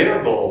so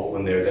their goal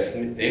when they're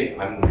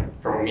there,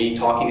 from me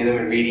talking to them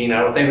and reading, I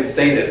don't know if they would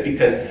say this,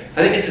 because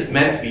I think this is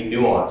meant to be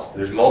nuanced.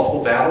 There's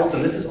multiple battles,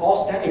 and this is all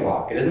Standing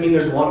Rock. It doesn't mean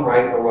there's one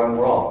right or one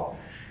wrong.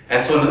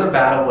 And so another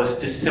battle was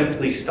to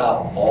simply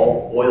stop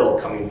all oil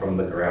coming from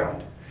the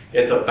ground.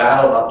 It's a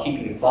battle about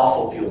keeping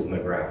fossil fuels in the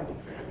ground.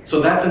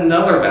 So that's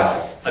another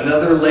battle,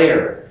 another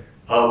layer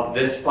of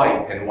this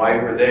fight and why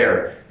we're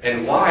there.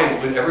 And why,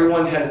 when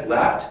everyone has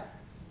left,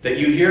 that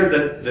you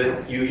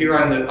hear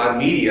on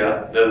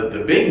media,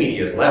 the big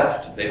media's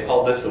left. They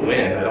called this a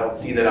win. I don't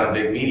see that on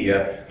big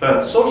media. But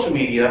on social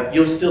media,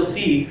 you'll still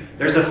see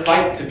there's a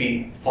fight to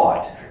be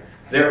fought.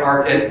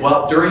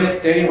 During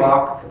Standing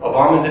Rock,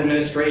 Obama's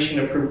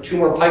administration approved 2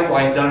 more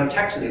pipelines down in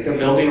Texas that they're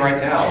building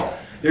right now.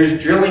 There's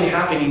drilling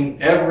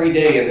happening every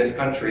day in this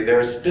country. There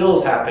are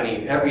spills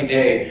happening every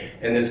day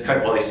in this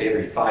country. Well, they say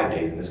every 5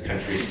 days in this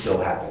country it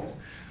still happens.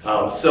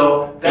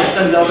 So that's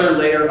another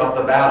layer of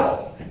the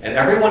battle. And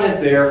everyone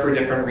is there for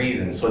different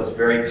reasons, so it's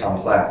very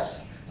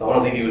complex. So I want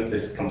to leave you with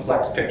this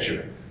complex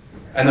picture.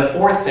 And the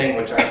fourth thing,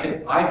 which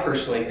I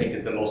personally think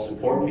is the most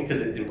important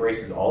because it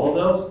embraces all of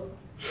those,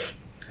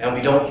 and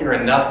we don't hear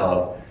enough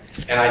of,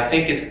 and I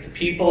think it's the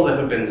people that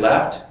have been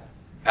left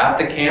at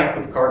the camp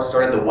who've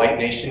started the White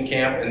Nation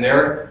camp, and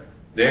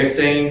they're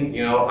saying,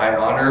 I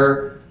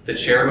honor the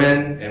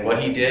chairman and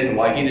what he did and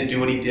why he did do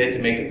what he did to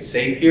make it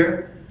safe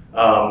here.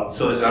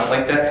 So there's not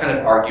like that kind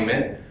of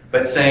argument,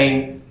 but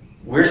saying,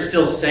 we're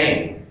still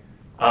sane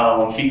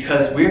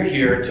because we're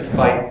here to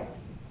fight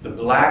the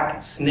black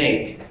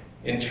snake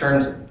in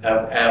terms of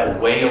a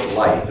way of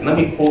life. And let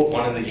me quote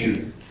one of the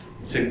youth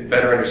to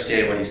better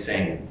understand what he's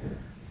saying.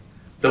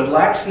 The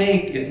black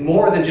snake is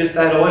more than just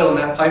that oil in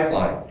that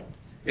pipeline.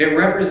 It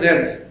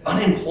represents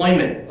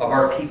unemployment of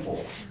our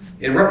people.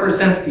 It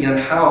represents the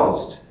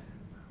unhoused.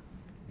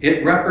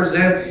 It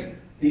represents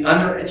the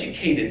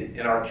undereducated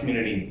in our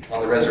community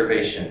on the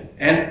reservation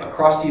and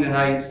across the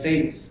United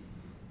States.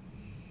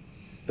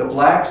 The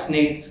black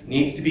snake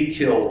needs to be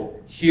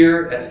killed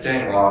here at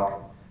Standing Rock,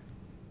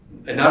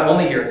 and not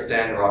only here at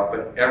Standing Rock,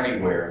 but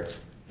everywhere.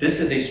 This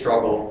is a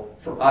struggle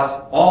for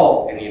us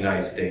all in the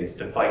United States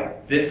to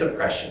fight this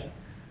oppression.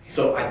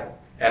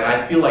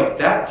 I feel like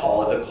that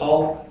call is a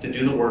call to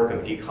do the work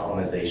of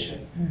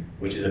decolonization,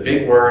 which is a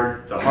big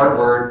word, it's a hard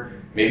word.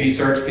 Maybe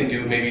Serge can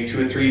do maybe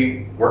 2 or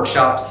 3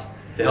 workshops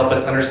to help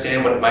us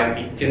understand what it might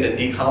begin to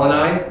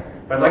decolonize.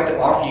 But I'd like to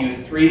offer you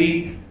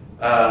 3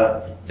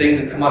 things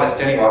that come out of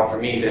Standing Rock for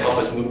me to help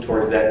us move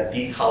towards that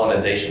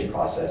decolonization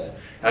process.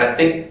 And I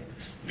think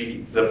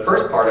the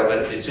first part of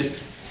it is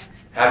just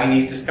having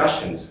these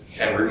discussions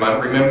and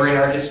remembering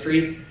our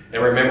history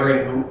and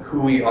remembering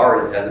who we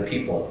are as a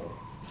people.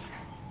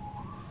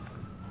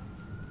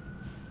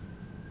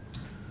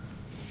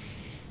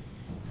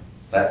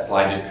 That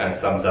slide just kind of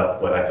sums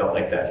up what I felt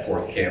like that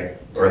 4th camp,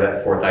 or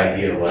that 4th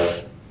idea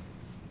was.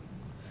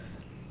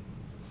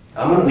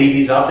 I'm going to leave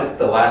these up. It's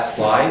the last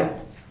slide.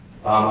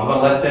 I'm going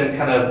to let them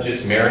kind of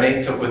just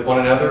marinate with one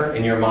another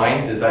in your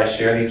minds as I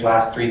share these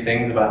last 3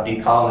 things about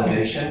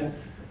decolonization.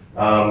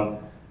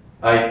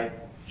 I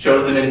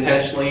chose them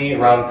intentionally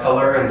around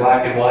color and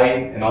black and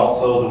white, and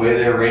also the way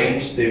they're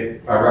arranged. They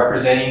are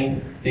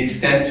representing the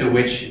extent to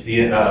which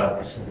the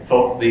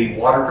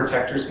water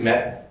protectors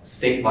met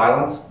state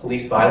violence,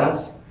 police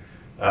violence.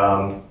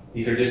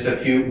 These are just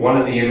one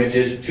of the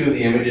images, 2 of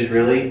the images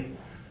really.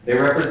 They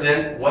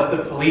represent what the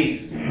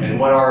police and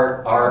what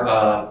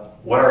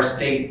our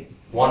state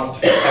wants to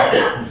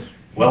protect.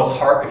 Wells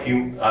Hart,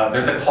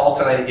 there's a call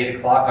tonight at 8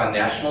 o'clock on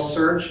National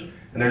Surge,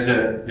 and there's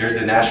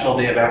a National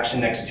Day of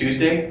Action next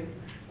Tuesday.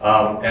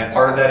 And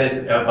part of that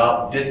is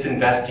about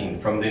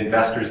disinvesting from the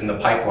investors in the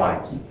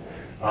pipelines.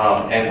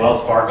 And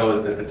Wells Fargo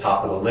is at the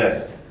top of the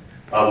list.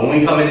 When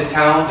we come into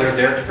town, they're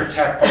there to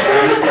protect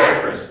this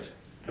interest.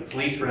 The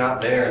police were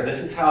not there. This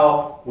is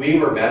how we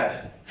were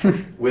met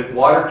with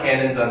water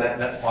cannons on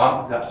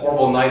that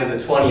horrible night of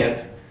the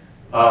 20th,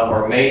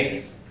 or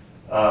mace,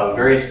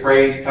 various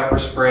sprays, pepper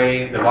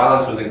spray. The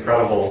violence was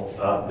incredible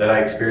that I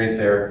experienced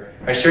there.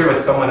 I shared with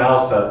someone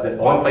else the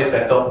only place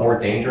I felt more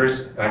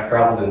dangerous, and I've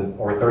traveled in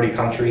over 30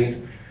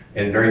 countries,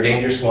 and very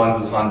dangerous one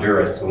was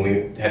Honduras, when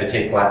we had to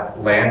take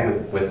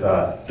land with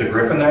the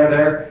Griffin that are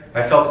there.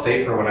 I felt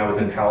safer when I was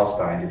in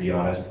Palestine, to be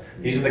honest.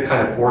 These are the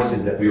kind of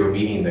forces that we were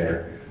meeting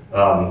there,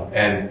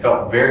 and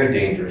felt very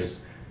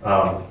dangerous.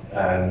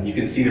 And you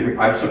can see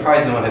I'm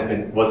surprised no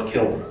one was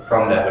killed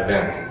from that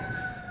event.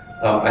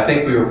 I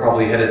think we were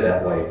probably headed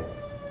that way.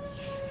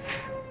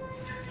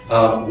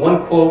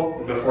 One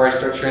quote before I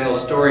start sharing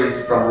those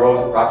stories from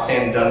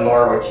Roxanne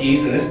Dunbar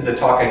Ortiz, and this is the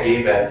talk I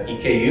gave at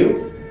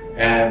EKU.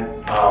 And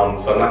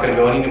so I'm not going to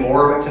go into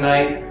more of it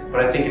tonight, but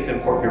I think it's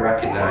important to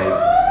recognize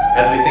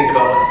as we think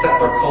about what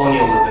settler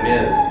colonialism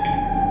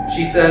is.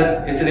 She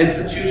says it's an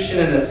institution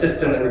and a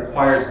system that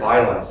requires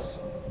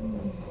violence.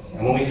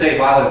 And when we say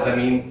violence, I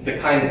mean the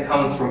kind that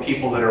comes from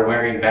people that are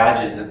wearing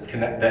badges that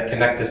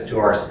connect us to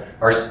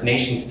our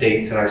nation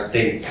states and our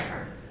states.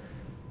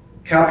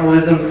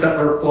 Capitalism,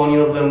 settler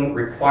colonialism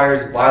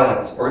requires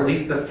violence, or at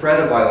least the threat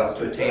of violence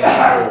to attain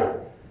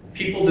control.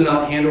 People do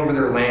not hand over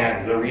their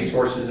land, their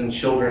resources, and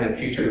children and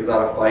futures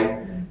without a fight,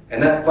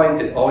 and that fight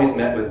is always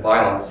met with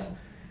violence.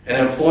 And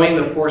employing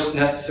the force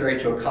necessary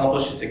to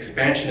accomplish its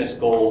expansionist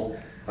goals,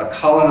 a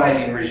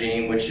colonizing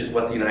regime, which is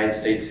what the United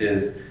States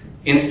is,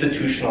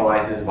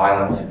 institutionalizes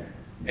violence.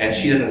 And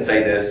she doesn't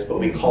say this, but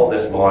we call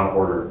this law and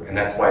order, and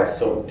that's why it's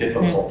so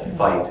difficult to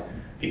fight,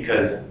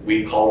 because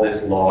we call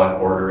this law and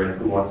order,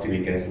 and who wants to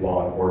be against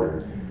law and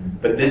order?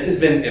 But this has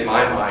been, in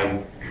my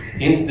mind,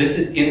 this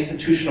is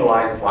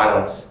institutionalized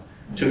violence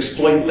to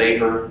exploit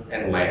labor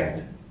and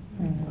land.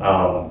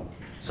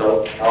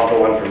 So I'll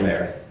go on from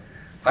there.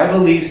 I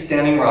believe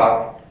Standing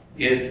Rock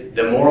is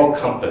the moral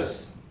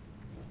compass.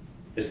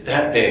 It's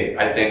that big,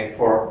 I think,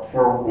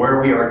 for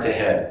where we are to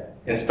head,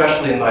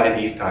 especially in light of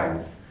these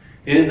times.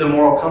 It is the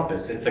moral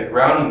compass. It's a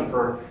grounding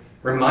for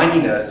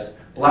reminding us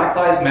Black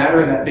Lives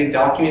Matter and that big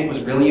document was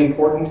really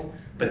important,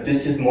 but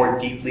this is more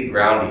deeply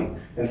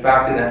grounding. In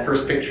fact, in that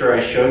first picture I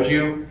showed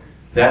you,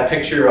 that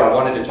picture, I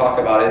wanted to talk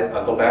about it,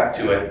 I'll go back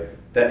to it,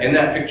 that in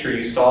that picture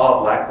you saw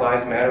a Black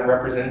Lives Matter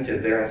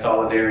representative there in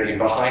solidarity,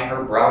 behind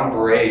her brown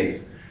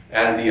berets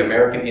and the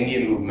American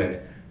Indian movement.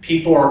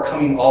 People are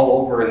coming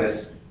all over in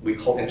this, we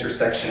call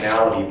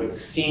intersectionality, but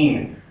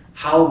seeing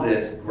how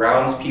this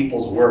grounds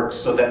people's work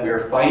so that we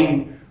are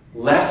fighting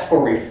less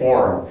for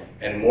reform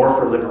and more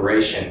for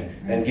liberation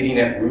and getting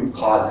at root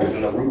causes.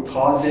 And the root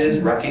cause is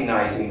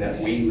recognizing that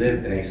we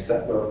live in a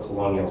settler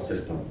colonial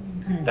system.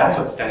 That's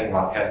what Standing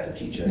Rock has to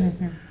teach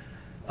us.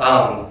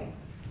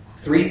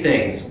 3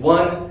 things.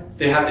 One,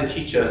 they have to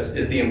teach us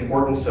is the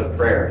importance of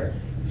prayer.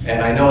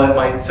 And I know that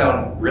might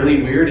sound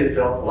really weird. It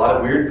felt a lot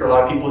of weird for a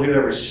lot of people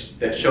here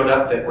that showed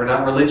up that were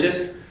not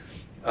religious.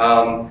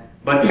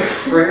 But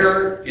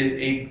prayer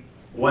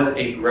was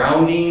a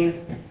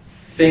grounding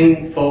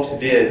thing folks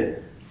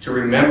did to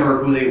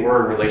remember who they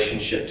were in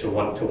relationship to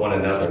one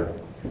another.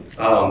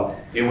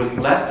 It was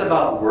less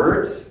about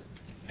words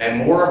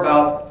and more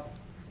about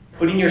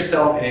putting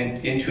yourself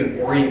into an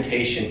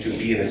orientation to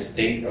be in a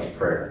state of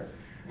prayer.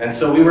 And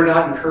so we were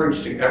not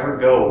encouraged to ever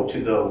go to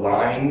the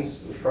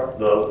lines,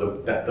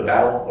 the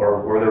battle,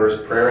 or where there was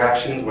prayer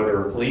actions, where there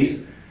were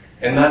police,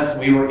 unless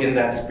we were in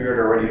that spirit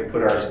already to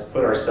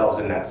put ourselves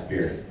in that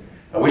spirit.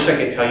 I wish I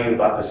could tell you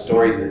about the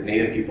stories that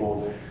Native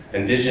people,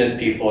 Indigenous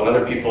people, and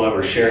other people that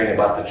were sharing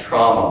about the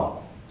trauma.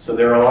 So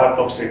there are a lot of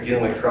folks that are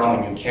dealing with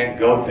trauma, and you can't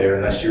go there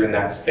unless you're in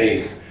that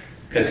space,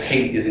 because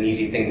hate is an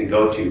easy thing to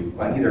go to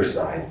on either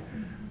side.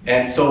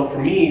 And so for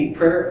me,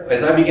 prayer,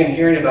 as I began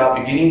hearing about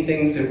beginning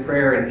things in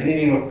prayer and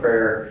ending with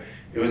prayer,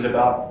 it was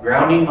about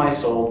grounding my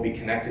soul to be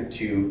connected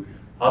to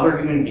other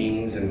human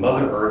beings and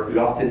Mother Earth. We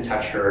often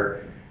touch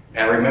her.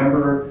 And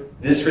remember,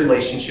 this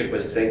relationship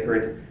was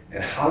sacred.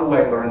 And how do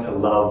I learn to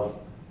love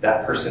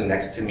that person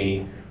next to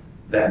me,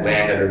 that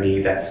land under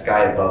me, that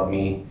sky above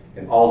me,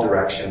 in all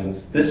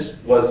directions? This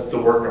was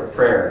the work of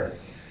prayer.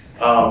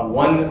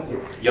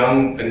 One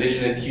young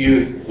Indigenous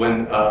youth,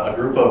 when a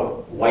group of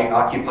white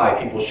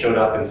Occupy people showed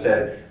up and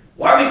said,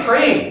 "Why are we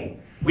praying?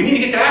 We need to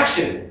get to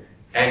action."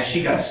 And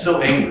she got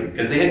so angry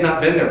because they had not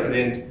been there for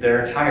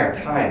their entire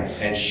time,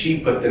 and she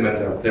put them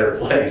in their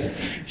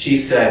place. She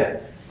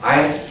said,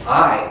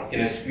 I,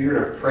 in a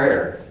spirit of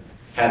prayer,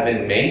 have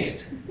been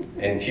maced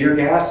and tear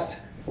gassed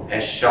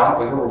and shot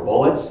with rubber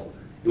bullets.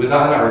 It was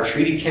on our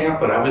treaty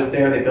camp. When I was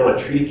there, they built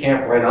a treaty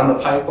camp right on the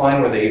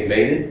pipeline where they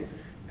invaded.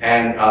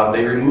 And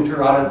they removed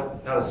her out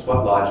of, not a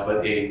sweat lodge,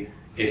 but a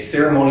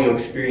ceremonial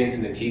experience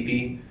in the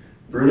teepee,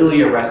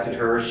 brutally arrested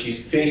her.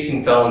 She's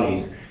facing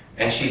felonies.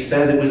 And she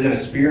says it was in a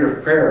spirit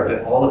of prayer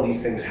that all of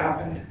these things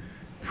happened.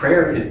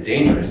 Prayer is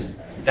dangerous.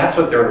 That's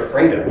what they're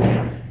afraid of.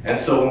 And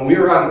so when we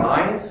were on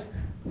lines,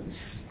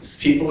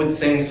 people would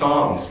sing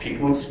songs.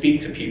 People would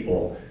speak to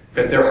people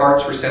because their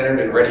hearts were centered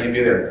and ready to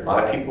be there. A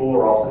lot of people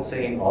were often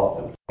singing,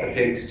 all the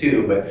pigs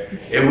too, but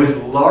it was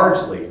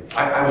largely,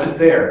 I was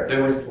there.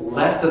 There was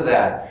less of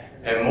that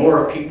and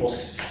more of people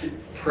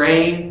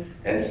praying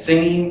and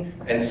singing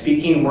and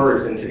speaking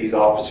words into these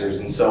officers.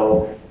 And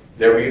so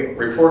there were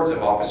reports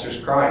of officers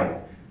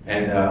crying.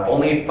 And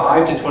only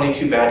 5 to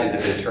 22 badges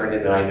have been turned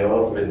in that I know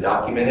of, have been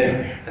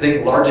documented. I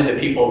think largely the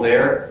people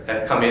there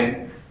have come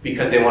in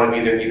because they want to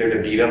be there either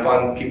to beat up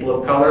on people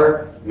of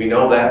color. We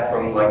know that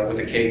from like what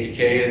the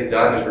KKK has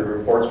done. There's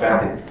reports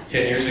back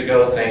 10 years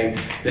ago saying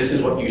this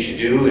is what you should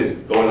do, is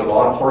go into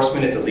law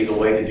enforcement. It's a legal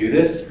way to do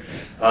this.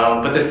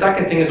 But the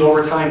second thing is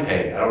overtime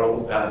pay. I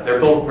don't know, they're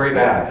both very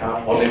bad.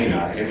 Huh? Well, maybe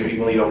not. Maybe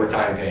people need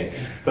overtime pay.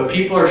 But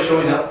people are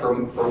showing up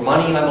for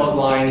money on those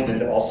lines and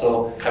to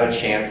also have a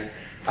chance.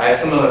 I have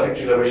some of the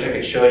pictures I wish I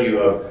could show you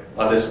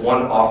of this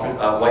one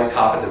white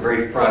cop at the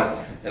very front.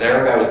 And the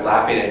other guy was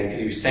laughing at him because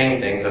he was saying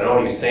things. I don't know what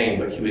he was saying,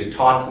 but he was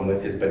taunting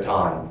with his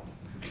baton.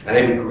 And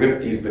they would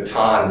grip these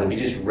batons and be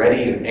just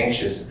ready and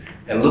anxious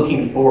and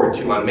looking forward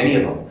to on many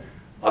of them.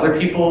 Other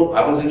people,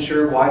 I wasn't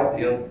sure why,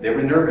 they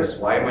were nervous.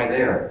 Why am I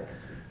there?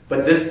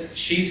 But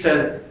she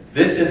says,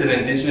 this is an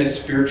indigenous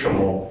spiritual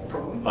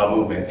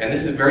movement. And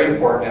this is very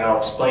important, and I'll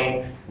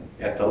explain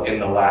in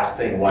the last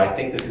thing why I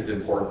think this is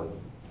important.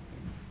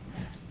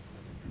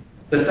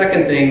 The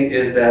second thing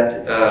is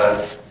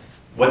that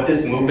what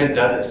this movement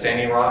does at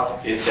Standing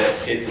Rock is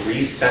that it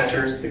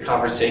recenters the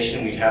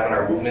conversation we have in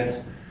our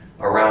movements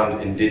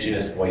around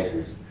indigenous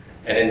voices.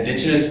 And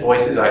indigenous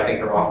voices, I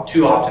think, are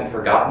too often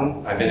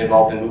forgotten. I've been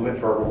involved in movement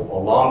for a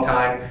long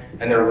time,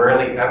 and they're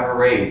rarely ever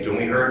raised. When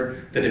we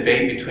heard the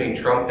debate between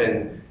Trump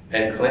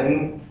and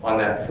Clinton on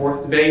that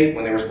fourth debate,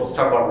 when they were supposed to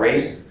talk about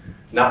race,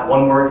 not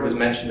one word was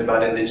mentioned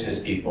about indigenous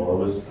people.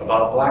 It was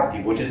about black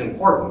people, which is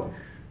important.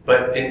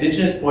 But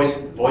indigenous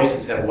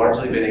voices have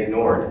largely been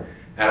ignored.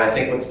 And I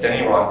think what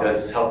Standing Rock does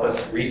is help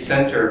us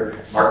recenter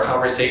our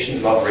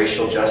conversations about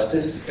racial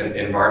justice and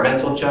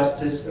environmental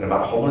justice and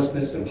about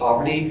homelessness and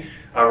poverty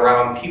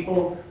around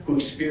people who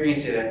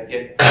experience it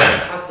at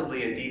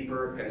possibly a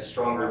deeper and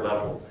stronger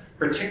level,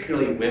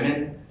 particularly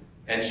women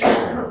and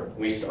children.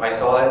 I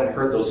saw that and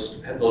heard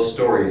those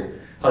stories,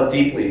 how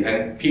deeply.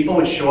 And people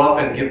would show up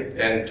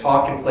and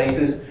talk in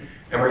places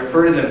and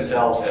refer to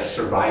themselves as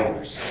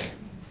survivors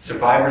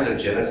of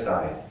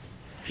genocide.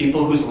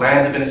 People whose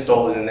lands have been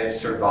stolen and they've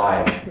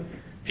survived.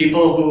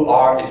 People who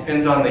it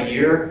depends on the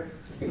year,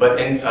 but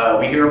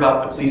we hear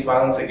about the police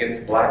violence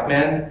against black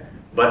men,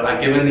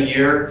 but given the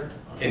year,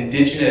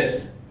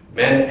 indigenous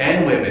men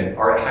and women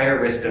are at higher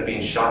risk of being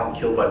shot and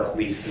killed by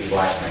police than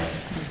black men.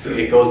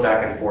 It goes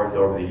back and forth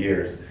over the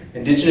years.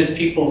 Indigenous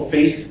people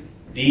face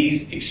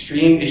these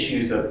extreme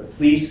issues of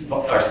police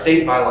or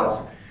state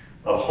violence,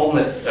 of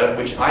homeless,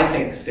 which I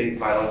think state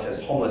violence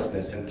as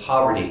homelessness and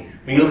poverty.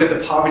 When you look at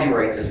the poverty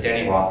rates of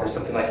Standing Rock, they're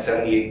something like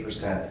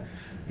 78%.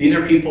 These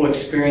are people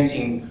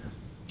experiencing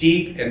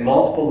deep and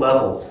multiple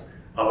levels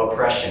of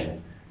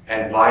oppression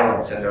and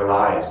violence in their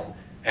lives.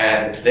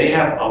 And they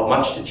have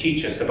much to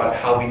teach us about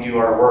how we do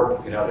our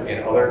work in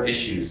other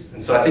issues.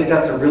 And so I think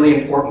that's a really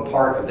important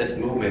part of this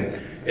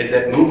movement, is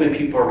that movement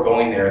people are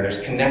going there. There's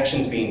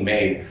connections being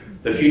made.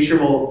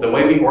 The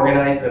way we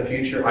organize the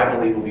future, I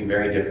believe, will be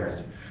very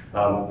different.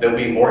 There'll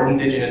be more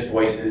Indigenous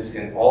voices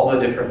in all the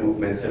different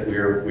movements that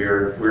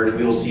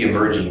we will see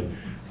emerging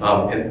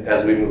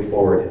as we move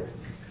forward.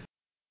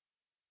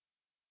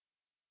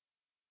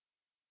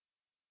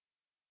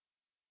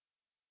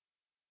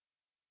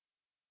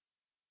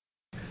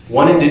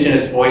 One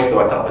Indigenous voice,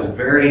 though, I thought was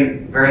very,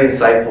 very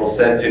insightful,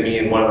 said to me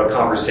in one of our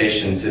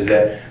conversations, is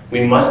that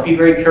we must be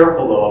very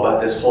careful, though,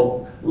 about this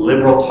whole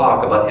liberal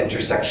talk about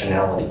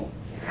intersectionality.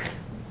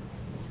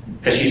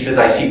 Because she says,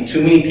 I see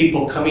too many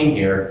people coming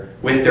here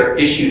with their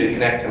issue to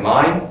connect to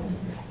mine,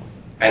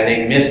 and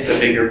they miss the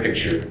bigger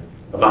picture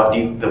about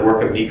the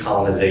work of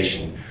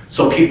decolonization.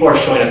 So people are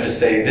showing up to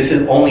say, this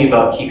is only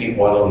about keeping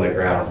oil in the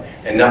ground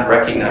and not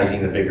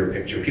recognizing the bigger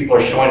picture. People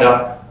are showing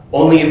up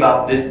only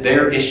about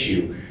their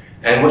issue.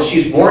 And what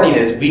she's warning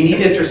is, we need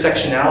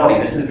intersectionality.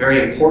 This is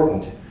very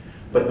important.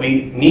 But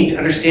we need to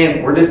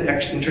understand, where does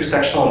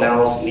intersectional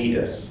analysis lead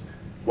us?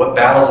 What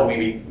battles will we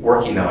be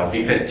working on?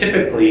 Because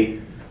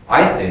typically,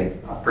 I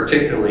think,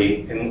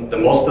 particularly in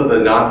most of the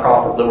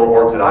nonprofit liberal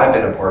orgs that I've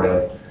been a part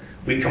of,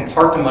 we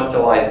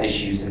compartmentalize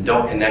issues and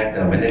don't connect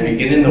them. And then we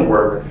get in the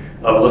work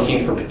of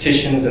looking for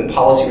petitions and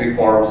policy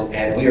reforms,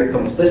 and we are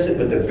complicit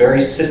with the very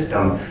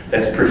system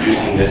that's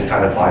producing this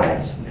kind of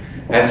violence.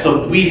 And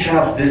so we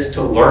have this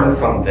to learn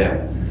from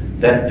them,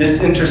 that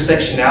this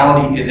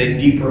intersectionality is a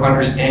deeper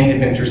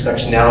understanding of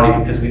intersectionality,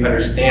 because we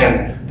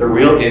understand the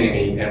real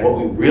enemy, and what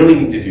we really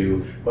need to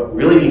do, what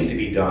really needs to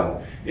be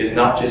done, is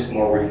not just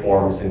more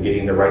reforms and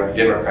getting the right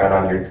Democrat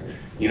on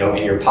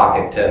in your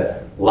pocket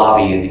to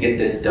lobby and to get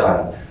this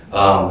done.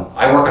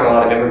 I work on a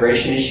lot of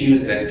immigration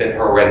issues, and it's been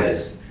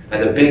horrendous.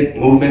 And the big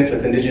movement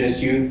with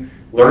Indigenous youth,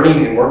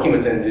 learning and working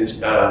with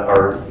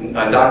our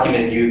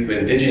undocumented youth and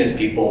Indigenous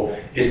people,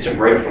 is to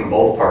break from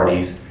both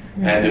parties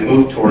and to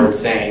move towards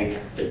saying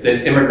that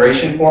this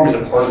immigration form is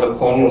a part of the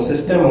colonial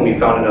system, and we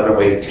found another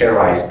way to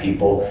terrorize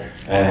people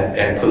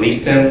and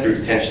police them through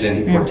detention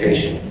and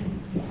deportation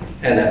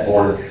and that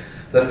border.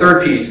 The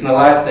third piece, and the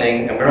last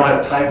thing, and we don't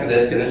have time for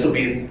this, and this will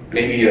be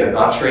maybe an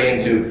entree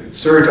into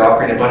Surge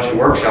offering a bunch of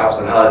workshops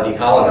on how to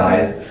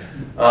decolonize,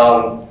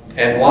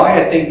 and why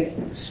I think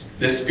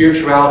this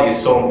spirituality is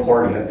so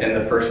important in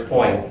the first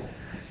point,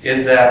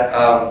 is that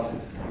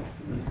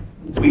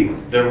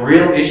the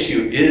real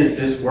issue is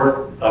this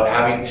work of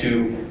having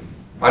to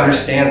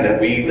understand that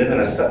we live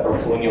in a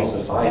separate colonial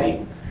society,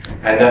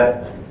 and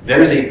that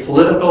there's a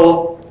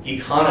political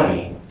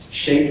economy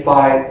shaped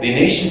by the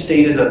nation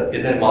state is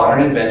a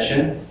modern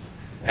invention,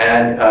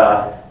 and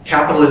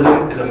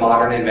capitalism is a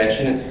modern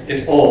invention.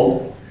 It's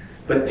old,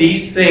 but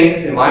these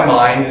things, in my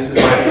mind, this is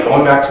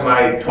going back to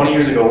my 20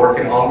 years ago work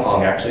in Hong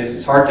Kong. Actually, this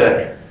is hard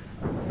to.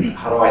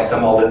 How do I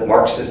sum all the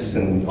Marxists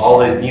and all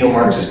these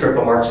neo-Marxist,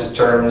 critical-Marxist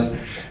terms?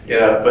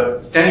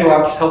 But Standing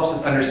Rock helps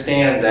us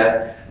understand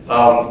that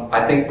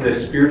I think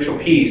this spiritual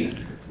piece,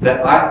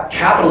 that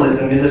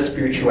capitalism is a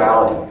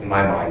spirituality in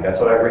my mind. That's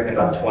what I've written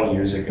about 20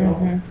 years ago.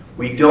 Mm-hmm.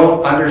 We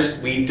don't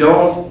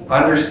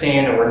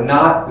understand,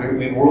 and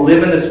we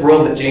live in this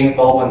world that James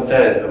Baldwin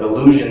says of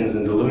illusions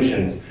and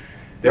delusions.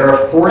 There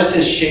are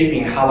forces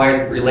shaping how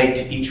I relate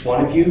to each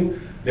one of you.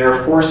 There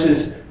are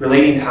forces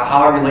relating to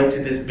how I relate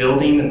to this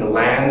building and the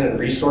land and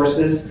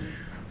resources.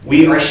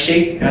 We are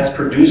shaped as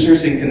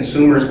producers and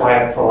consumers by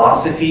a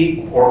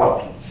philosophy or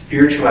a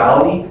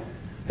spirituality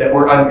that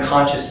we're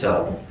unconscious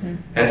of.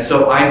 And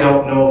so I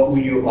don't know who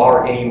you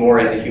are anymore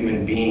as a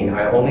human being.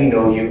 I only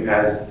know you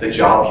as the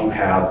job you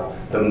have,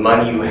 the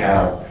money you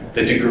have,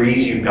 the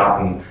degrees you've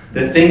gotten,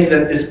 the things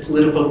that this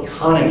political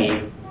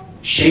economy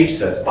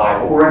shapes us by,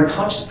 but we're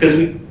unconscious because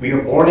we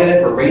are born in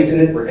it, we're raised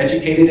in it, we're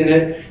educated in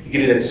it. You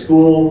get it at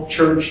school,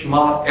 church,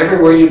 mosque,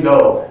 everywhere you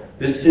go.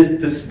 This is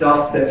the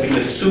stuff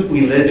the soup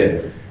we live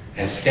in.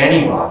 And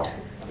Standing Rock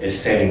is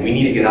saying we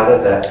need to get out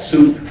of that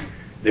soup.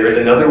 There is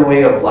another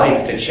way of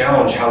life to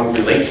challenge how we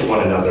relate to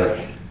one another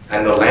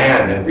and the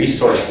land and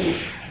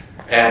resources.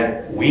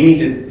 And we need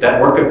to,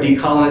 that work of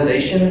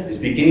decolonization is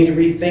beginning to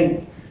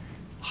rethink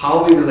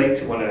how we relate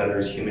to one another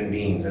as human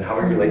beings and how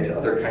we relate to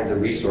other kinds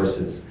of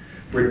resources.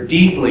 We're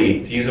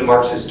deeply, to use a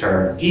Marxist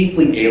term,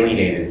 deeply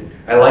alienated.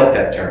 I like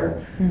that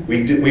term.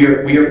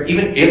 We're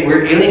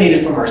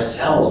alienated from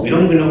ourselves. We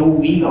don't even know who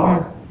we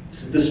are.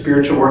 This is the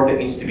spiritual work that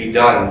needs to be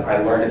done.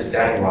 I learned at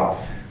Standing Rock.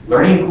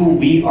 Learning who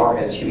we are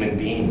as human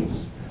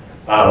beings.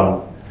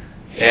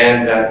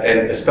 And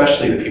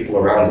especially the people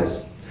around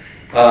us.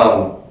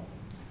 I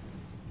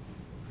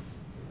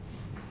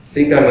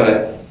think I'm going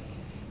to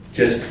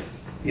just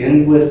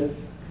end with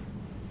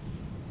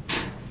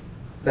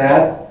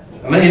that.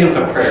 I'm going to end with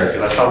a prayer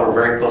because I saw we're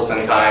very close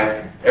on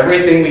time.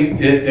 Everything we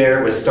did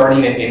there was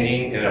starting and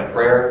ending in a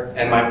prayer.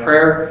 And my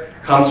prayer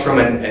comes from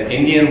an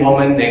Indian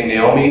woman named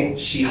Naomi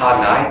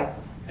Shihadnai.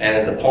 And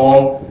it's a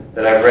poem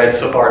that I've read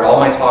so far at all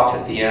my talks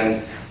at the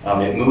end.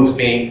 It moves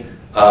me.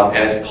 And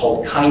it's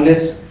called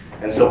Kindness.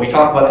 And so we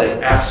talk about this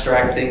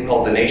abstract thing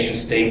called the nation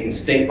state and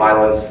state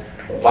violence.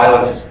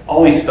 Violence is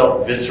always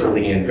felt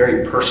viscerally and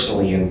very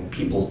personally in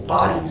people's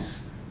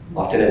bodies,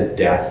 often as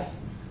death,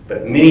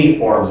 but many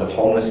forms of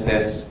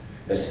homelessness,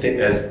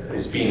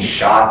 as being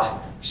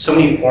shot, so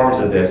many forms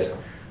of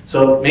this.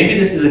 So maybe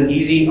this is an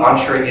easy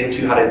entree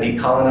into how to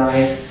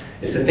decolonize,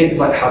 is to think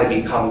about how to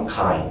become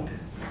kind.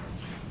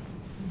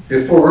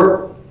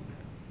 Before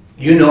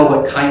you know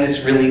what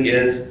kindness really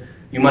is,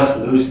 you must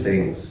lose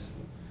things.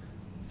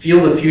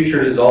 Feel the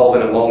future dissolve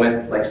in a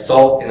moment like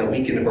salt in a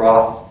weakened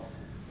broth.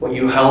 What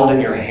you held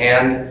in your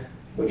hand,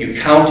 what you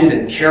counted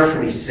and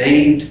carefully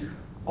saved,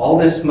 all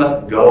this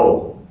must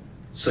go,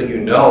 so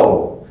you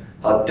know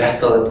how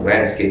desolate the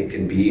landscape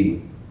can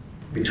be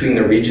between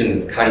the regions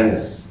of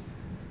kindness.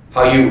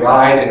 How you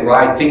ride and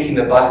ride thinking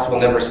the bus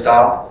will never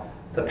stop.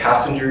 The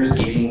passengers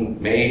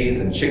eating maize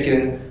and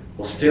chicken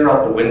will stare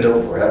out the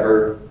window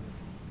forever.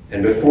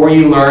 And before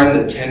you learn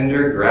the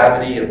tender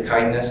gravity of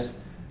kindness,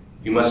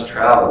 you must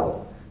travel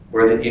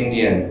where the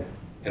Indian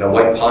in a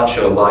white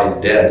poncho lies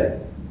dead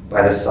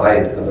by the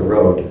side of the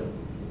road.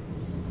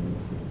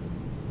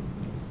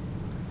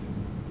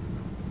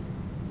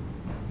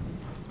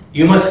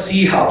 You must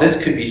see how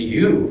this could be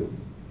you.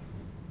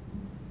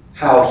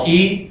 How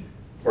he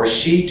or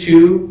she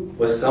too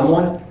was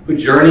someone who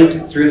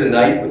journeyed through the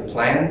night with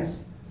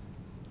plans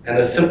and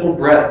the simple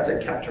breath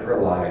that kept her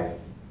alive.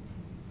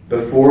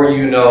 Before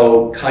you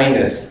know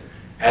kindness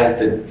as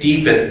the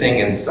deepest thing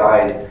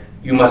inside,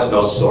 you must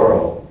know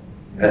sorrow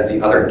as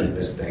the other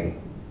deepest thing.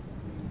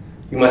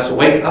 You must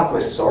wake up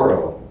with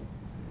sorrow.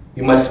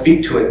 You must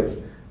speak to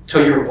it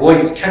till your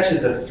voice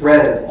catches the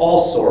thread of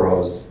all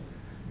sorrows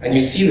and you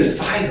see the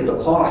size of the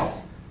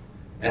cloth.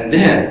 And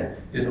then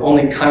it is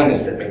only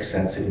kindness that makes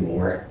sense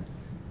anymore.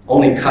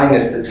 Only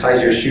kindness that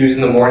ties your shoes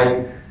in the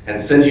morning and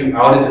sends you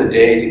out into the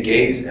day to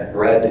gaze at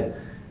bread.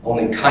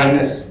 Only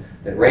kindness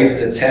that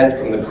raises its head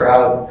from the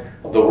crowd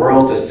of the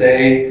world to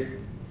say,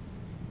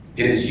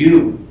 "It is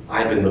you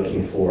I've been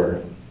looking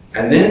for."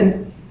 And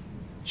then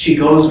she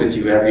goes with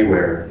you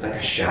everywhere like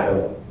a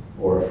shadow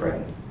or a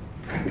friend.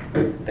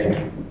 Thank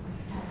you.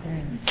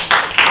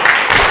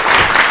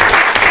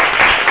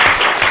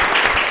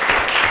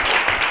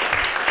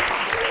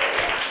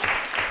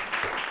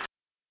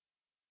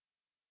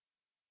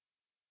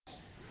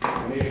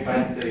 Maybe if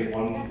I say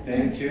one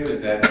thing too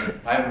is that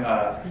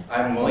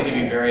I'm willing to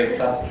be very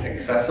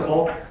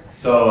accessible.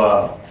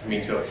 So I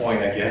mean to a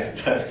point, I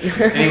guess. But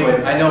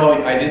anyway, I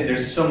know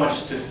there's so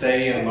much to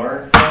say and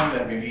learn from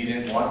that maybe you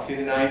didn't want to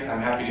tonight.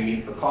 I'm happy to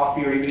meet for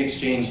coffee or even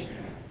exchange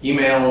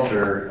emails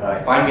or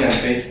find me on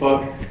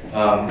Facebook.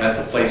 That's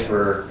a place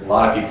where a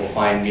lot of people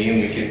find me,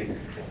 and we can.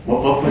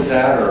 What book was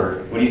that,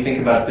 or what do you think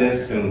about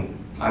this? And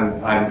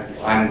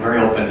I'm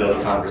very open to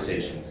those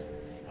conversations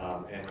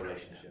and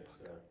relationships.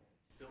 So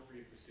feel free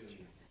to pursue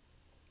me.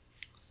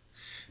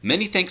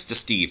 Many thanks to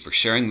Steve for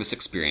sharing this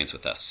experience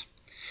with us.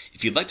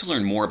 If you'd like to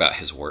learn more about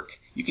his work,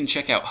 you can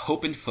check out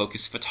Hope in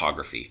Focus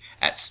Photography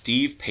at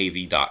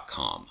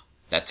stevepavey.com.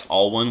 That's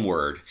all one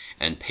word,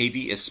 and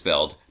Pavey is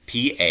spelled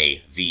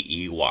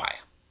Pavey.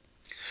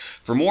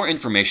 For more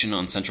information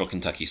on Central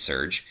Kentucky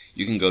Surge,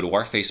 you can go to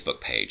our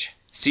Facebook page,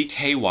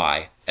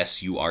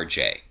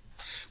 CKYSURJ.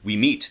 We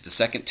meet the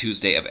second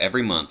Tuesday of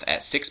every month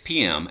at 6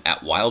 p.m.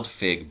 at Wild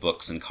Fig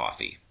Books and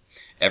Coffee.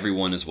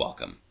 Everyone is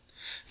welcome.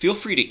 Feel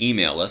free to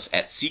email us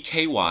at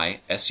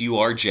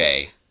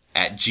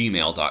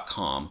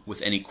ckYSURJ@gmail.com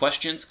with any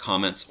questions,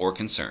 comments, or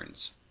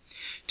concerns.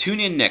 Tune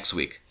in next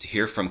week to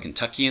hear from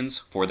Kentuckians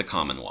for the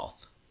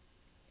Commonwealth.